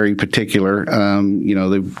dress very particular.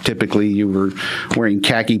 They typically you were wearing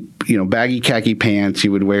khaki, baggy khaki pants.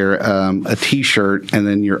 You would wear a t-shirt, and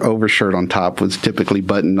then your overshirt on top was typically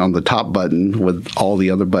buttoned on the top button with all the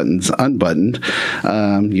other buttons unbuttoned.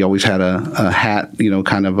 You always had a hat,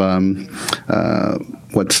 kind of.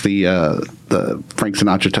 What's the Frank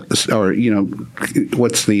Sinatra, or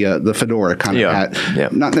what's the fedora kind of hat? Yeah.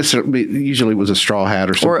 Not necessarily. Usually, it was a straw hat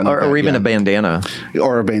or something, or even a bandana,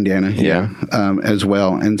 or a bandana, as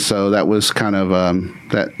well. And so that was kind of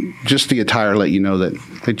that. Just the attire let you know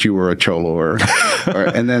that you were a cholo, or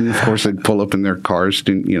and then of course they'd pull up in their cars,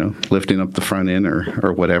 lifting up the front end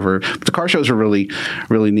or whatever. But the car shows are really,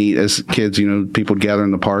 really neat. As kids, people would gather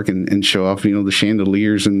in the park and show off, the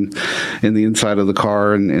chandeliers and the inside of the car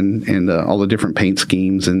and all the different paint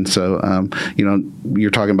schemes. And so,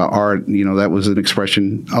 you're talking about art, that was an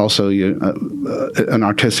expression also, an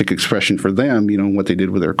artistic expression for them, what they did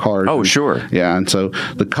with their cars. Oh, sure. Yeah. And so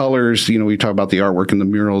the colors, we talk about the artwork and the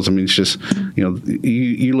murals. I mean, it's just,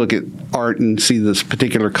 you look at art and see this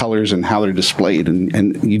particular colors and how they're displayed,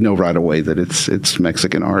 and right away that it's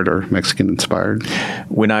Mexican art or Mexican inspired.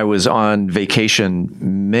 When I was on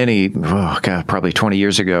vacation probably 20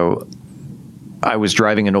 years ago, I was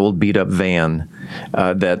driving an old beat-up van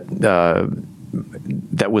that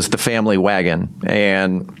was the family wagon,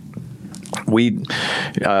 and we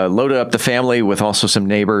loaded up the family with also some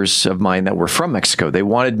neighbors of mine that were from Mexico. They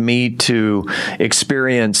wanted me to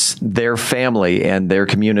experience their family and their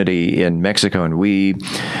community in Mexico, and we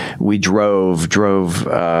drove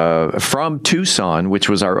from Tucson, which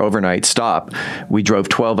was our overnight stop. We drove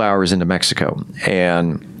 12 hours into Mexico,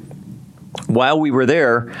 and while we were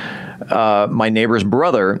there, my neighbor's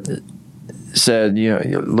brother said,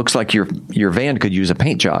 it looks like your van could use a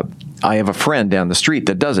paint job. I have a friend down the street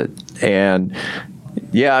that does it. And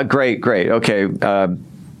yeah, great. Okay.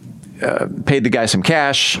 Paid the guy some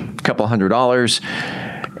cash, a couple $100.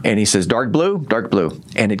 And he says, dark blue.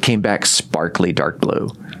 And it came back sparkly dark blue.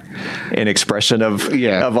 An expression of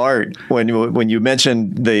art. When you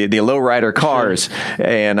mentioned the lowrider cars,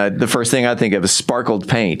 and the first thing I think of is sparkled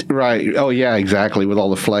paint. Right. Oh yeah, exactly. With all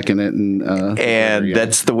the fleck in it, and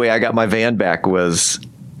that's the way I got my van back, was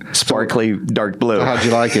sparkly dark blue. So how'd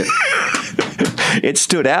you like it? It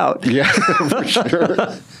stood out. Yeah, for sure.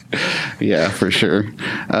 Yeah, for sure.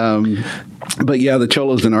 But yeah, the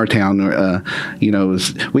Cholos in our town, our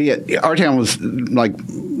town was like,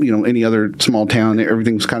 any other small town.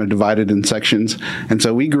 Everything was kind of divided in sections. And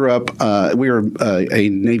so we grew up, we were a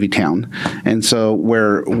Navy town. And so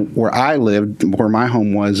where I lived, where my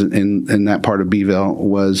home was in that part of Beeville,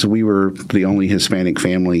 was we were the only Hispanic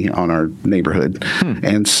family on our neighborhood.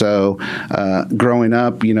 And so growing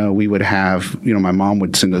up, we would have, my mom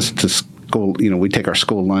would send us to school, we'd take our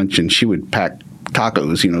school lunch, and she would pack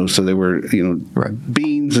tacos, so they were,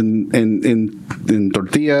 beans and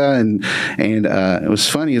tortilla, and it was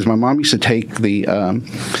funny is my mom used to take the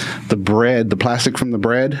bread, the plastic from the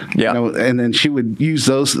bread, and then she would use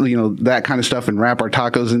those, that kind of stuff, and wrap our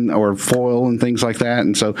tacos in, or foil and things like that.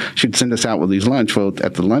 And so she'd send us out with these lunch. Well,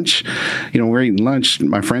 at the lunch, we're eating lunch,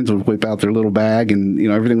 my friends would whip out their little bag, and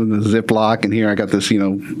everything was in a Ziploc, and here I got this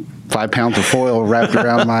 5 pounds of foil wrapped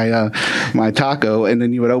around my taco, and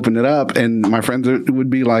then you would open it up, and my friends would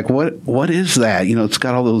be like, what is that? It's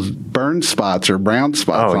got all those burn spots or brown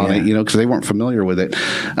spots on it, because they weren't familiar with it.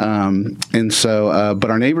 And so, but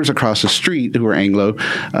our neighbors across the street who were Anglo,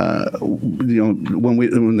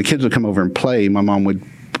 when the kids would come over and play, my mom would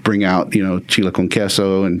bring out, chile con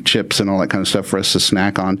queso and chips and all that kind of stuff for us to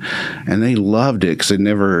snack on. And they loved it because they'd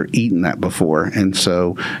never eaten that before. And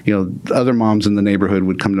so, other moms in the neighborhood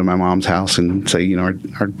would come to my mom's house and say, our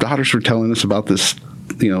daughters were telling us about this,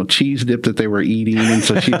 cheese dip that they were eating. And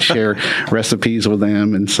so she'd share recipes with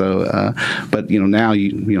them. And so, but, now,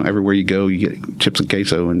 everywhere you go, you get chips and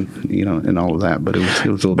queso and, and all of that. But it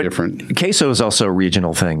was a little different. Queso is also a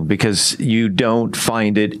regional thing because you don't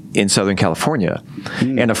find it in Southern California.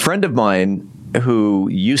 And a friend of mine who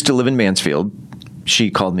used to live in Mansfield,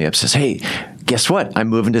 she called me up and says, hey, guess what? I'm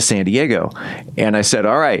moving to San Diego. And I said,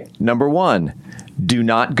 all right, number one, do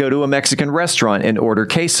not go to a Mexican restaurant and order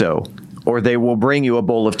queso, or they will bring you a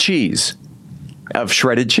bowl of cheese, of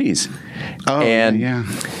shredded cheese. Oh, and yeah.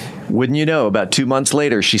 Wouldn't you know, about 2 months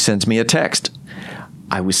later, she sends me a text.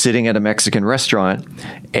 I was sitting at a Mexican restaurant,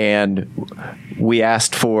 and we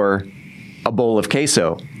asked for a bowl of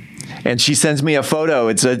queso. And she sends me a photo.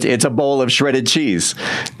 It's a bowl of shredded cheese.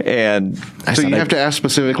 And so you have to ask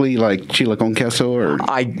specifically, like chile con queso, or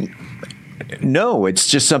no, it's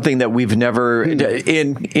just something that we've never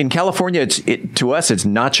in California. To us, it's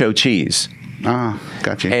nacho cheese. Ah,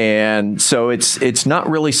 gotcha. And so it's not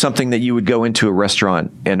really something that you would go into a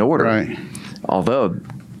restaurant and order. Right. Although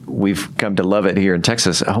we've come to love it here in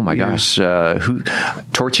Texas. Oh my gosh,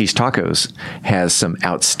 Torchy's Tacos has some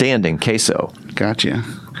outstanding queso. Gotcha.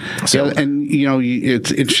 So, yeah, and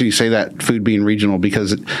it's interesting you say that food being regional,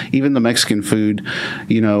 because even the Mexican food,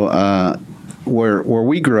 where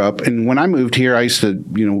we grew up, and when I moved here, I used to,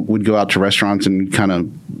 would go out to restaurants and kind of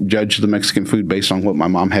judge the Mexican food based on what my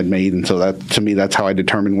mom had made, and so that, to me, that's how I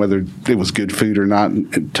determined whether it was good food or not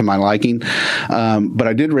to my liking. But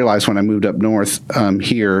I did realize when I moved up north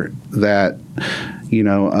here that,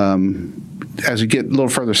 as you get a little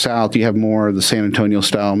further south, you have more of the San Antonio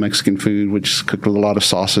style Mexican food, which is cooked with a lot of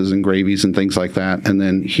sauces and gravies and things like that. And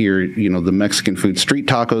then here, the Mexican food, street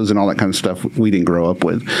tacos and all that kind of stuff, we didn't grow up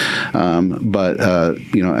with. But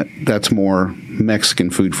that's more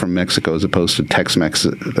Mexican food from Mexico as opposed to Tex-Mex,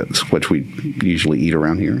 that's what we usually eat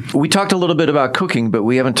around here. We talked a little bit about cooking, but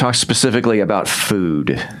we haven't talked specifically about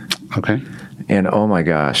food. Okay. And oh my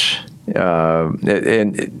gosh. And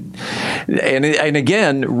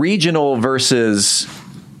again, regional versus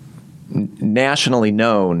nationally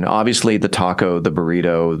known. Obviously, the taco, the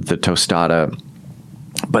burrito, the tostada.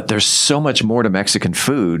 But there's so much more to Mexican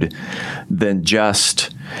food than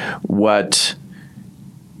just what,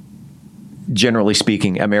 generally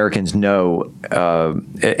speaking, Americans know.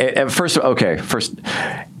 First,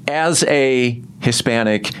 As a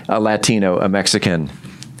Hispanic, a Latino, a Mexican,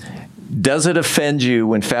 does it offend you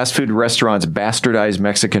when fast food restaurants bastardize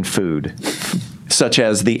Mexican food, such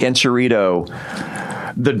as the enchilado,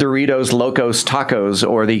 the Doritos Locos Tacos,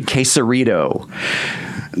 or the quesarito?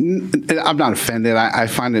 I'm not offended. I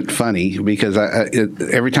find it funny because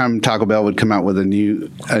every time Taco Bell would come out with a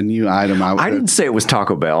new item, I didn't say it was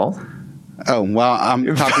Taco Bell. Oh, well, I'm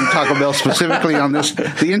talking Taco Bell specifically on this.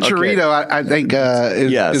 The enchilado, okay. I think,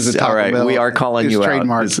 is a Taco Bell. We are calling you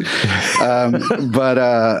trademark. But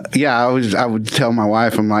I would tell my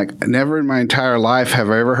wife, I'm like, never in my entire life have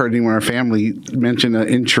I ever heard anyone in our family mention an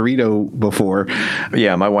enchilado before.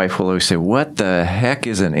 Yeah, my wife will always say, "What the heck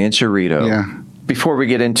is an enchilado?" Yeah. Before we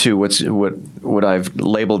get into what I've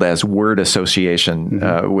labeled as word association,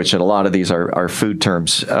 which a lot of these are food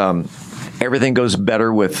terms. Everything goes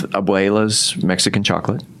better with Abuela's Mexican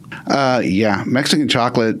chocolate. Yeah, Mexican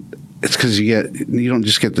chocolate. It's because you don't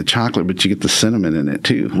just get the chocolate, but you get the cinnamon in it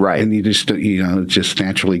too, right? And you just it just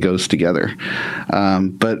naturally goes together.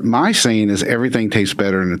 But my saying is everything tastes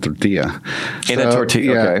better in a tortilla. In a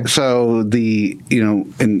tortilla, yeah, okay. So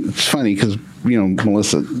and it's funny because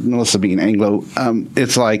Melissa being Anglo,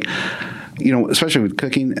 it's like especially with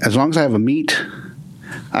cooking, as long as I have a meat.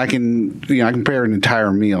 I can prepare an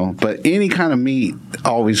entire meal, but any kind of meat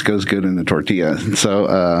always goes good in a tortilla.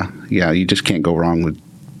 So you just can't go wrong with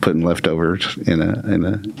putting leftovers in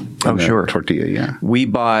a tortilla. Yeah, we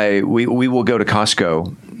will go to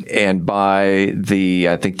Costco and buy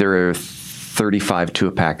I think there are 35 to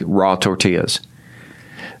a pack raw tortillas,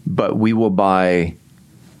 but we will buy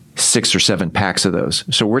 6 or 7 packs of those.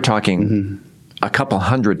 So we're talking a couple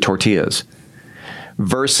hundred tortillas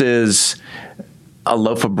versus a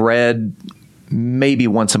loaf of bread maybe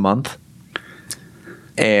once a month.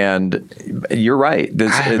 And you're right. I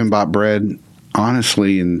haven't bought bread,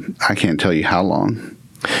 honestly, and I can't tell you how long.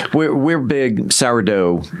 We're big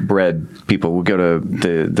sourdough bread people. We go to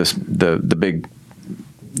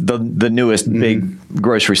the newest big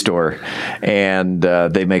grocery store, and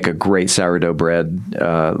they make a great sourdough bread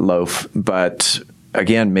loaf. But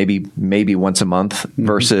again, maybe once a month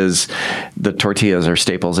versus the tortillas are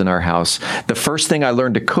staples in our house. The first thing I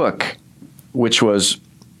learned to cook, which was,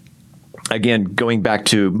 again, going back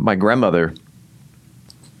to my grandmother,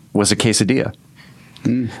 was a quesadilla.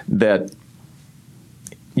 That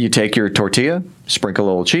you take your tortilla, sprinkle a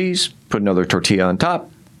little cheese, put another tortilla on top,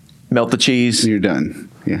 melt the cheese. You're done.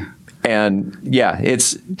 Yeah. And yeah,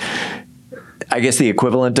 it's, I guess, the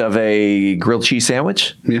equivalent of a grilled cheese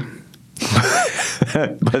sandwich. Yeah.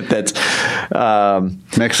 But that's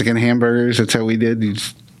Mexican hamburgers. That's how we did. You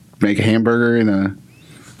just make a hamburger and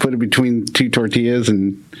put it between 2 tortillas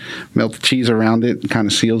and melt the cheese around it. Kind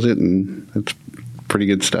of seals it, and it's pretty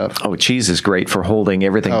good stuff. Oh, cheese is great for holding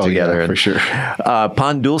everything together. Yeah, for sure.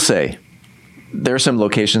 Pan dulce. There are some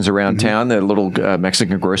locations around town, the little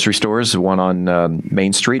Mexican grocery stores, one on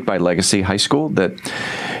Main Street by Legacy High School, that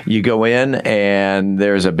you go in and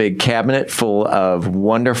there's a big cabinet full of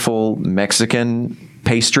wonderful Mexican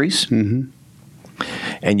pastries. And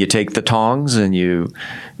you take the tongs and do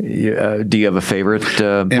you have a favorite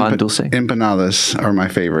pan dulce? Empanadas are my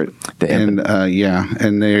favorite. And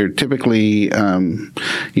they're typically,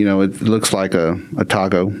 it looks like a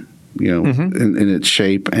taco. In its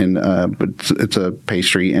shape, and but it's a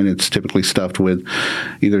pastry, and it's typically stuffed with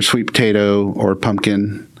either sweet potato or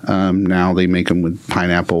pumpkin. Now they make them with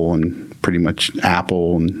pineapple and pretty much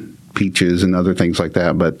apple and peaches and other things like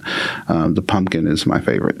that. But the pumpkin is my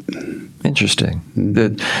favorite.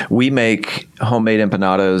 Interesting. We make homemade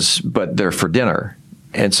empanadas, but they're for dinner,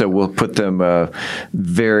 and so we'll put them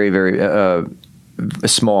very, very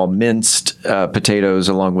small minced potatoes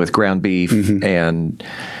along with ground beef and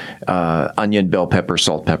onion, bell pepper,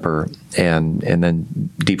 salt, pepper, and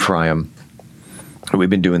then deep fry them. We've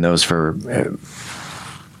been doing those for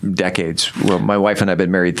decades. Well, my wife and I have been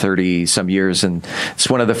married 30 some years, and it's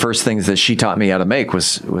one of the first things that she taught me how to make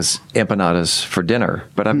was empanadas for dinner.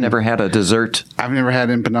 But I've never had a dessert. I've never had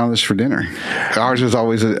empanadas for dinner. Ours was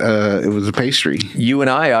always a pastry. You and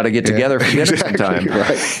I ought to get together for dinner sometime.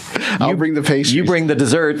 Right. I'll bring the pastries. You bring the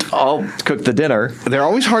dessert. I'll cook the dinner. They're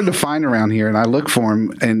always hard to find around here, and I look for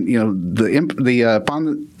them. And the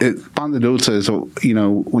pan de dulce,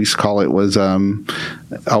 we used to call it, was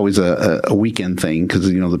always a weekend thing because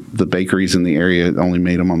the bakeries in the area only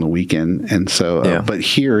made them on the weekend, and so. But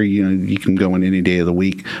here, you can go in any day of the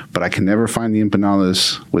week. But I can never find the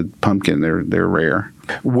empanadas with pumpkin. They're rare.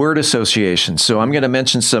 Word association. So I'm going to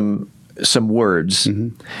mention some words.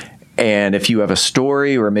 And if you have a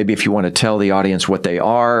story, or maybe if you want to tell the audience what they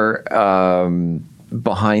are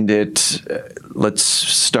behind it, let's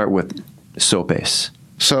start with sopes.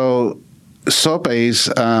 So sopes,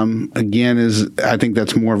 again, I think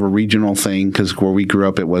that's more of a regional thing, because where we grew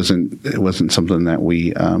up, it wasn't something that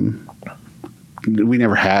we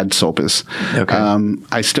never had sopes. Okay.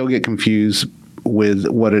 I still get confused with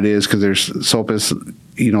what it is, because there's sopes,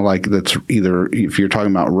 like that's either, if you're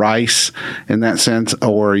talking about rice in that sense,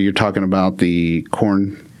 or you're talking about the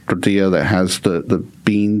corn tortilla that has the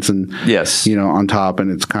beans and yes, on top,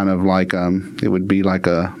 and it's kind of like it would be like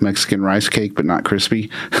a Mexican rice cake, but not crispy.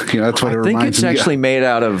 That's what it reminds me. I think it's actually made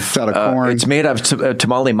out of corn. It's made out of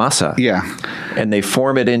tamale masa. Yeah, and they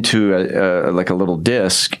form it into like a little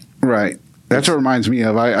disc. Right. That's what it reminds me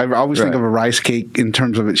of. I always think of a rice cake in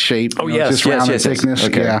terms of its shape. Oh, yes, just round and thickness.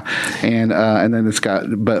 Okay. Yeah, and then it's got.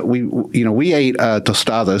 But we ate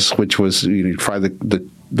tostadas, which was you fry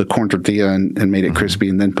the corn tortilla and made it crispy,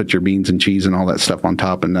 and then put your beans and cheese and all that stuff on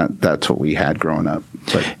top, and that's what we had growing up.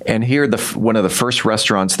 And here, one of the first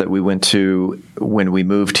restaurants that we went to when we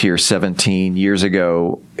moved here 17 years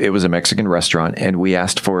ago, it was a Mexican restaurant, and we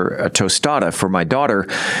asked for a tostada for my daughter,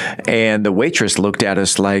 and the waitress looked at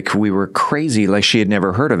us like we were crazy, like she had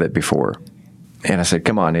never heard of it before. And I said,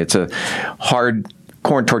 come on, it's a hard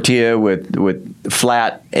corn tortilla with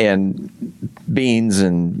flat and beans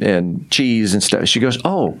and cheese and stuff. She goes,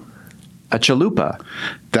 oh, a chalupa.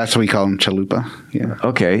 That's what we call them, chalupa. Yeah.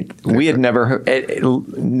 Okay. We had never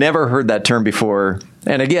heard that term before.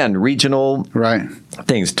 And again, regional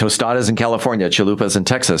things. Tostadas in California, chalupas in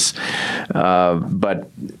Texas. But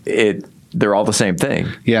they're all the same thing.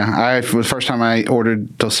 Yeah. The first time I ordered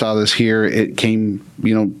tostadas here, it came,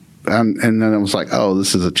 and then it was like, oh,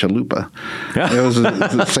 this is a chalupa. It was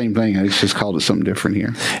the same thing. I just called it something different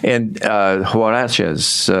here. And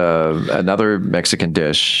huaraches, another Mexican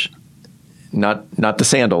dish. Not the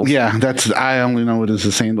sandals. Yeah, I only know it as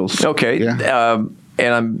the sandals. Okay. Yeah.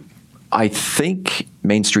 And I think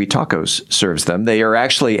Main Street Tacos serves them. They are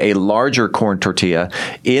actually a larger corn tortilla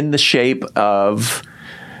in the shape of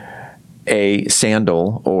a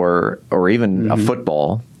sandal or even a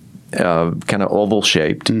football, kind of oval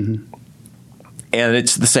shaped. Mm-hmm. And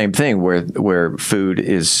it's the same thing where food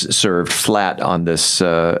is served flat on this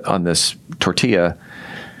tortilla.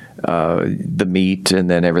 The meat and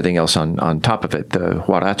then everything else on top of it, the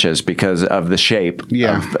huaraches, because of the shape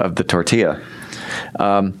of the tortilla.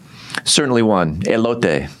 Certainly one,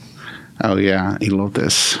 elote. Oh, yeah,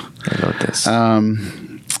 elotes.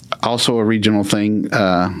 Also a regional thing.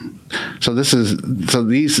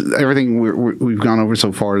 Everything we've gone over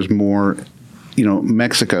so far is more,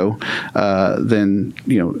 Mexico than,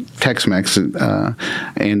 Tex-Mex.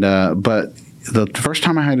 But the first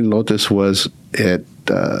time I had elotes was at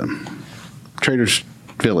Trader's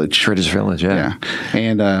Village. Trader's Village, yeah.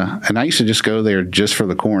 And I used to just go there just for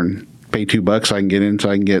the corn. Pay $2 so I can get in, so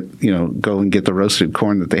I can get go and get the roasted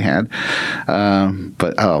corn that they had.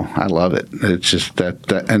 But I love it. It's just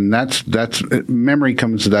that and that's memory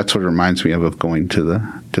comes. That's what it reminds me of going to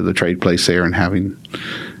the trade place there and having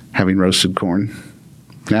roasted corn.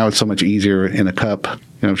 Now it's so much easier in a cup.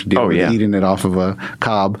 To deal with eating it off of a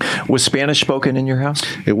cob. Was Spanish spoken in your house?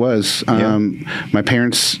 It was. My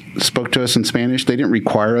parents spoke to us in Spanish. They didn't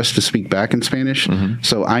require us to speak back in Spanish. Mm-hmm.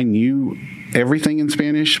 So I knew everything in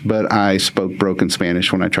Spanish, but I spoke broken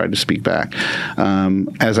Spanish when I tried to speak back.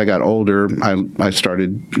 As I got older, I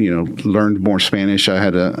started, learned more Spanish. I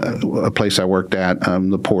had a place I worked at.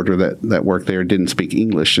 The porter that worked there didn't speak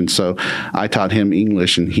English, and so I taught him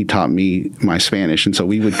English, and he taught me my Spanish. And so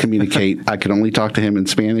we would communicate. I could only talk to him in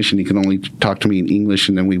Spanish, and he could only talk to me in English,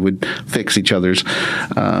 and then we would fix each other's,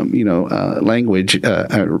 language,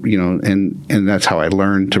 and that's how I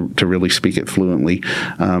learned to really speak it fluently.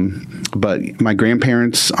 But my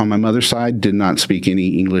grandparents on my mother's side did not speak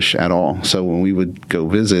any English at all. So when we would go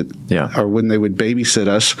visit, or when they would babysit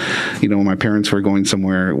us, when my parents were going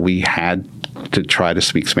somewhere, we had to try to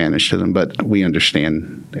speak Spanish to them. But we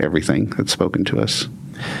understand everything that's spoken to us.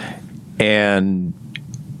 And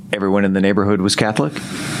everyone in the neighborhood was Catholic?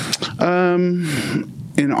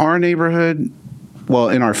 In our neighborhood, well,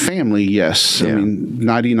 in our family, yes. Yeah. I mean,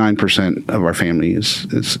 99% of our family is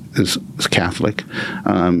Catholic.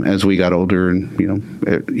 As we got older, and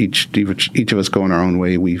each of us go in our own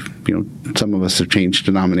way. We've some of us have changed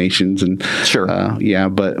denominations, and sure,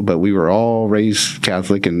 but we were all raised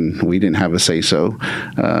Catholic, and we didn't have a say so.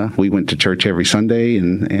 We went to church every Sunday,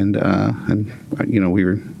 and we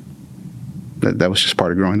were. That was just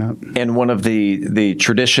part of growing up. And one of the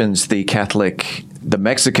traditions, the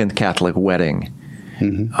Mexican Catholic wedding.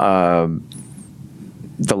 Mm-hmm.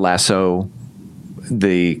 The lasso,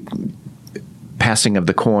 the passing of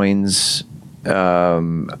the coins.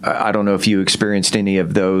 I don't know if you experienced any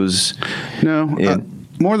of those. No.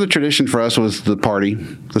 more the tradition for us was the party,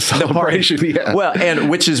 the celebration. Yeah. Well, and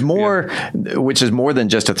which is more than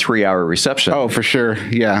just a 3-hour reception. Oh, for sure.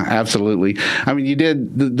 Yeah, absolutely. I mean, you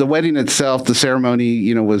did the wedding itself. The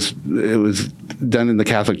ceremony, was done in the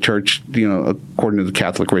Catholic Church, according to the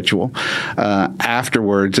Catholic ritual.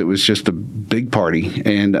 Afterwards, it was just a big party,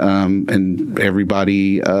 and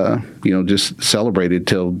everybody, just celebrated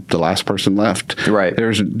till the last person left. Right.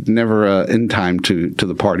 There's never an end time to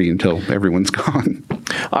the party until everyone's gone.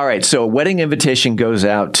 All right. So a wedding invitation goes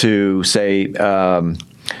out to, say,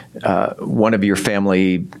 one of your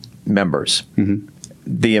family members. Mm-hmm.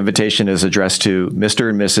 The invitation is addressed to Mr.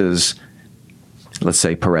 and Mrs., let's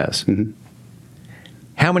say, Perez. Mm-hmm.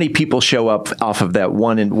 How many people show up off of that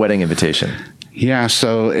one wedding invitation? Yeah,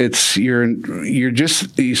 so it's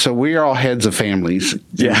so we are all heads of families.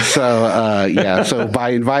 Yeah. So so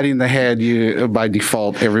by inviting the head, by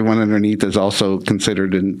default, everyone underneath is also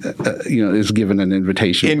considered is given an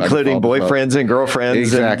invitation, including boyfriends and girlfriends.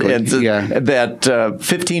 Exactly. That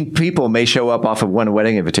 15 people may show up off of one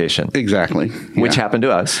wedding invitation. Exactly. Which happened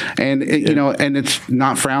to us. And and it's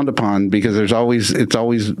not frowned upon because it's always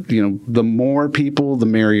the more people, the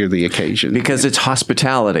merrier the occasion. Because it's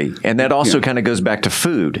hospitality, and that also kind of goes back to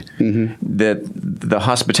food. Mm-hmm. That the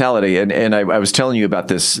hospitality, and I was telling you about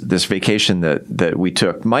this vacation that we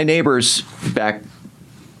took. My neighbors back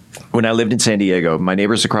when I lived in San Diego, my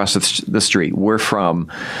neighbors across the street were from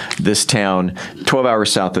this town 12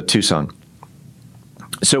 hours south of Tucson.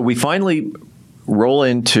 So we finally roll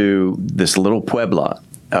into this little puebla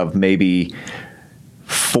of maybe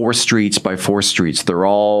 4 streets by 4 streets. They're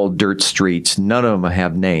all dirt streets. None of them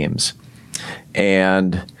have names.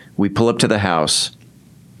 And we pull up to the house.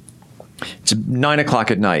 It's 9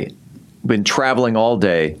 o'clock at night. Been traveling all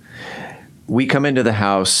day. We come into the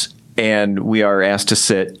house and we are asked to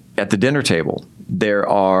sit at the dinner table. There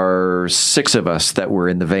are 6 of us that were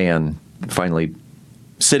in the van, finally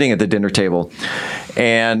sitting at the dinner table.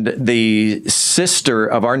 And the sister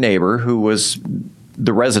of our neighbor, who was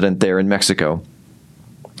the resident there in Mexico,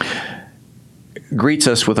 greets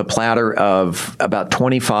us with a platter of about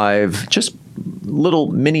 25 just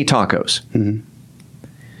little mini tacos. Mm-hmm.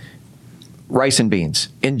 Rice and beans.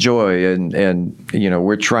 Enjoy. And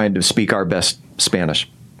we're trying to speak our best Spanish.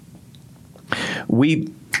 We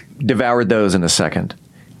devoured those in a second.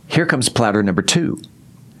 Here comes platter number 2.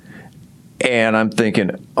 And I'm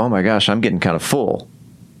thinking, oh my gosh, I'm getting kind of full.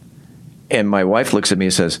 And my wife looks at me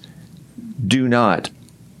and says, do not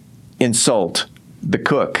insult the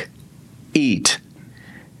cook. Eat.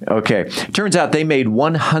 Okay. Turns out they made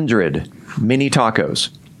 100 mini tacos.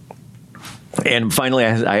 And finally,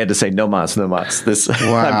 I had to say, no mas. This,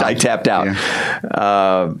 wow. I tapped out.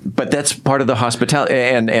 Yeah. But that's part of the hospitality.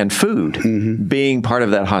 And food, mm-hmm. being part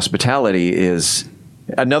of that hospitality is...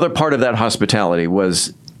 Another part of that hospitality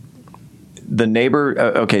was the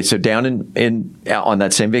neighbor... so down on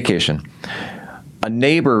that same vacation, a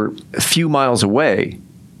neighbor a few miles away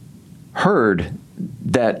heard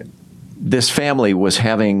that this family was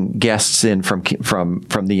having guests in from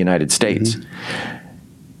the United States, mm-hmm.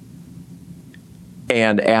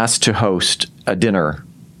 and asked to host a dinner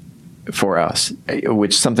for us,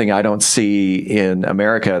 which is something I don't see in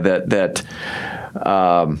America. That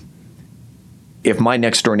if my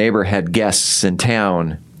next door neighbor had guests in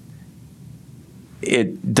town,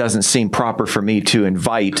 it doesn't seem proper for me to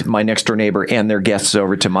invite my next door neighbor and their guests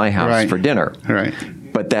over to my house for dinner. Right.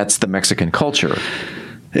 But that's the Mexican culture.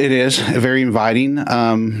 It is very inviting.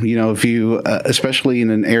 If you, especially in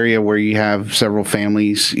an area where you have several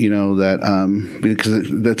families, that because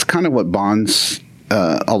that's kind of what bonds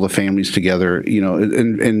all the families together,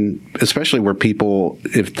 and especially where people,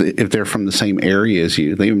 if they're from the same area as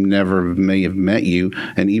you, they may have met you,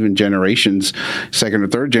 and even generations, 2nd or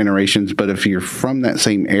 3rd generations. But if you're from that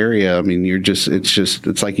same area, I mean,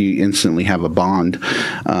 it's like you instantly have a bond.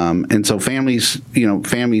 And so family's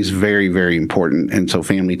very, very important. And so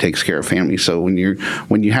family takes care of family. So when you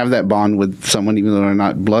have that bond with someone, even though they're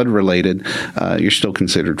not blood related, you're still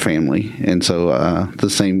considered family. And so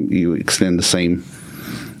you extend the same.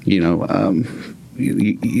 The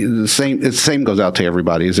same goes out to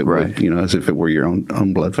everybody as it would, as if it were your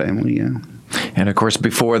own blood family. Yeah. And of course,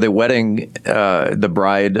 before the wedding, the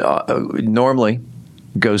bride normally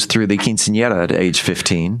goes through the quinceañera at age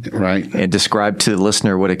 15. Right. And describe to the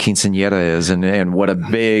listener what a quinceañera is and what a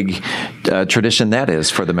big tradition that is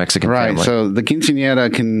for the Mexican family. Right. So the quinceañera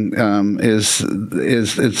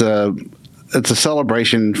it's a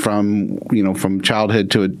celebration from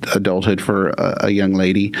childhood to adulthood for a young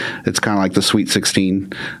lady. It's kind of like the Sweet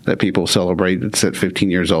 16 that people celebrate. It's at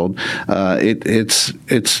 15 years old. It's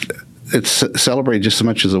celebrated just as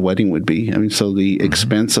much as a wedding would be. I mean, so the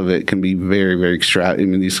expense of it can be very, very extravagant.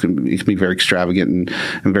 I mean, it can be very extravagant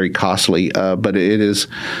and very costly. But it is,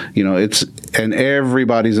 and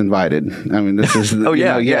everybody's invited. I mean, this is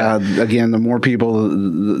Again, the more people,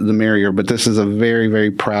 the merrier. But this is a very,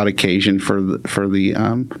 very proud occasion for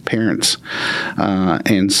the parents,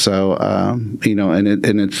 and so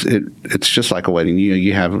it's just like a wedding.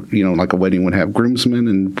 You have like a wedding would have groomsmen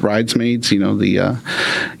and bridesmaids. You have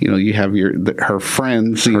her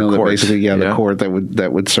friends. The court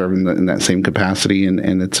that would serve in that same capacity,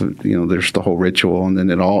 and it's there's the whole ritual, and then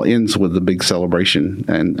it all ends with the big celebration.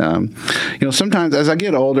 And sometimes as I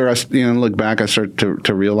get older, I look back, I start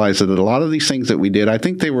to realize that a lot of these things that we did, I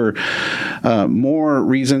think they were more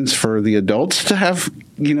reasons for the adults to have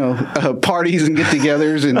parties and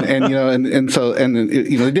get-togethers, and so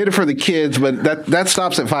they did it for the kids, but that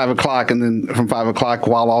stops at 5:00, and then from 5:00,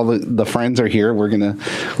 while all the friends are here,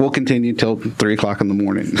 we'll continue till 3:00 in the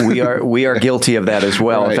morning. We are guilty of that as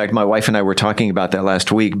well. Right. In fact, my wife and I were talking about that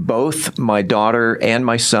last week. Both my daughter and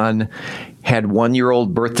my son had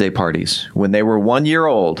 1-year-old birthday parties. When they were 1 year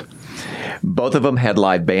old, both of them had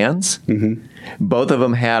live bands. Mm-hmm. Both of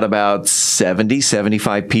them had about 70,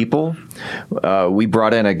 75 people. We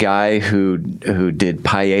brought in a guy who did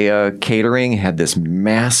paella catering, had this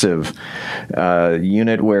massive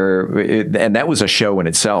unit and that was a show in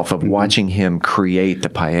itself of watching him create the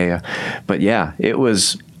paella. But yeah, it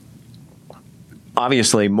was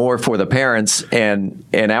obviously more for the parents and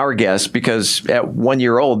our guests, because at 1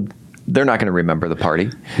 year old, they're not going to remember the party.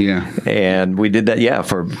 Yeah. And we did that,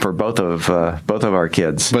 for both of our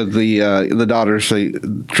kids. But the daughters,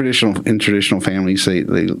 in traditional families, they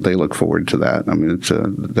look forward to that. I mean,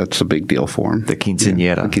 that's a big deal for them. The quinceañera.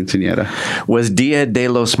 Yeah, the quinceañera. Was Dia de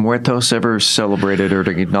los Muertos ever celebrated or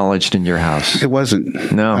acknowledged in your house? It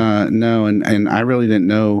wasn't. No. No, and I really didn't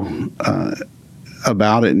know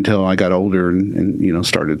about it until I got older and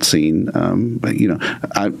started seeing. But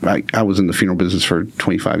I was in the funeral business for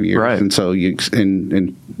 25 years, right. And so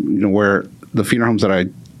where the funeral homes that I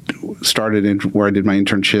started in, where I did my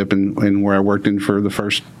internship and where I worked in for the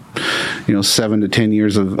first 7 to 10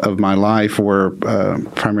 years of my life were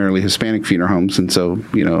primarily Hispanic funeral homes, and so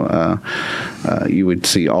you would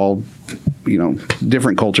see all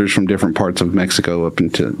different cultures from different parts of Mexico up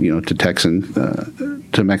into to Texan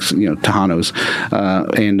to Tejanos,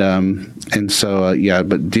 and so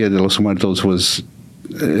but Dia de los Muertos was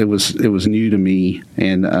new to me,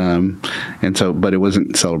 and so but it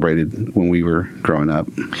wasn't celebrated when we were growing up.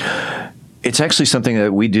 It's actually something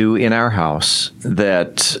that we do in our house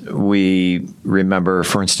that we remember,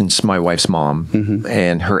 for instance, my wife's mom mm-hmm.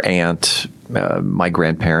 and her aunt, my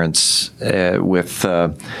grandparents, with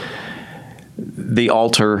the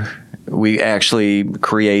altar. We actually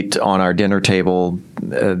create on our dinner table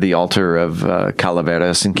the altar of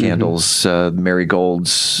calaveras and candles, mm-hmm.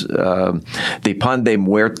 Marigolds, the pan de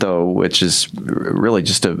muerto, which is really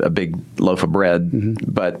just a big loaf of bread, mm-hmm.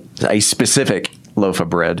 but a specific loaf of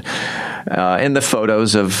bread, and the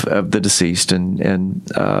photos of the deceased, and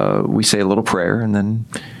we say a little prayer, and then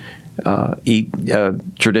eat a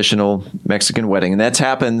traditional Mexican wedding, and that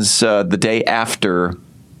happens the day after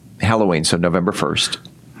Halloween, so November 1st.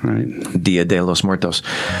 Right. Dia de los Muertos.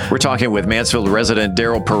 We're talking with Mansfield resident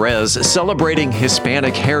Daryl Perez, celebrating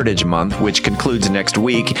Hispanic Heritage Month, which concludes next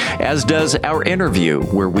week, as does our interview,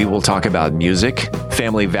 where we will talk about music,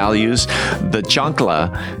 family values, the chancla,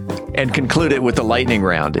 and conclude it with the lightning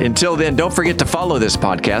round. Until then, don't forget to follow this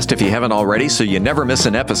podcast if you haven't already, so you never miss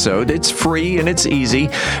an episode. It's free and it's easy.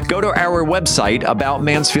 Go to our website,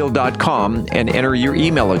 aboutmansfield.com, and enter your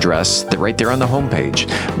email address right there on the homepage.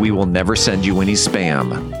 We will never send you any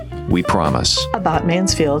spam. We promise. About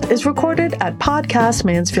Mansfield is recorded at Podcast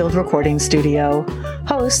Mansfield Recording Studio.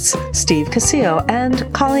 Hosts Steve Casillo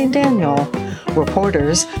and Colleen Daniel.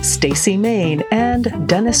 Reporters Stacy Main and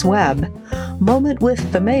Dennis Webb. Moment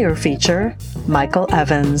with the Mayor feature Michael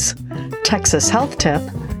Evans. Texas Health Tip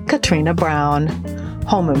Katrina Brown.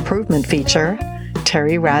 Home Improvement feature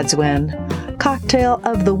Terry Radzwin. Cocktail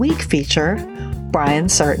of the Week feature Brian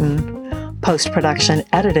Certain. Post-production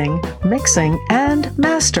editing, mixing, and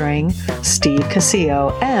mastering, Steve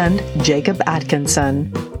Casillo and Jacob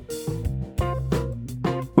Atkinson.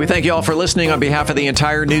 We thank you all for listening. On behalf of the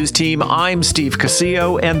entire news team, I'm Steve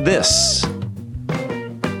Casillo, and this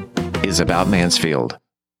is About Mansfield.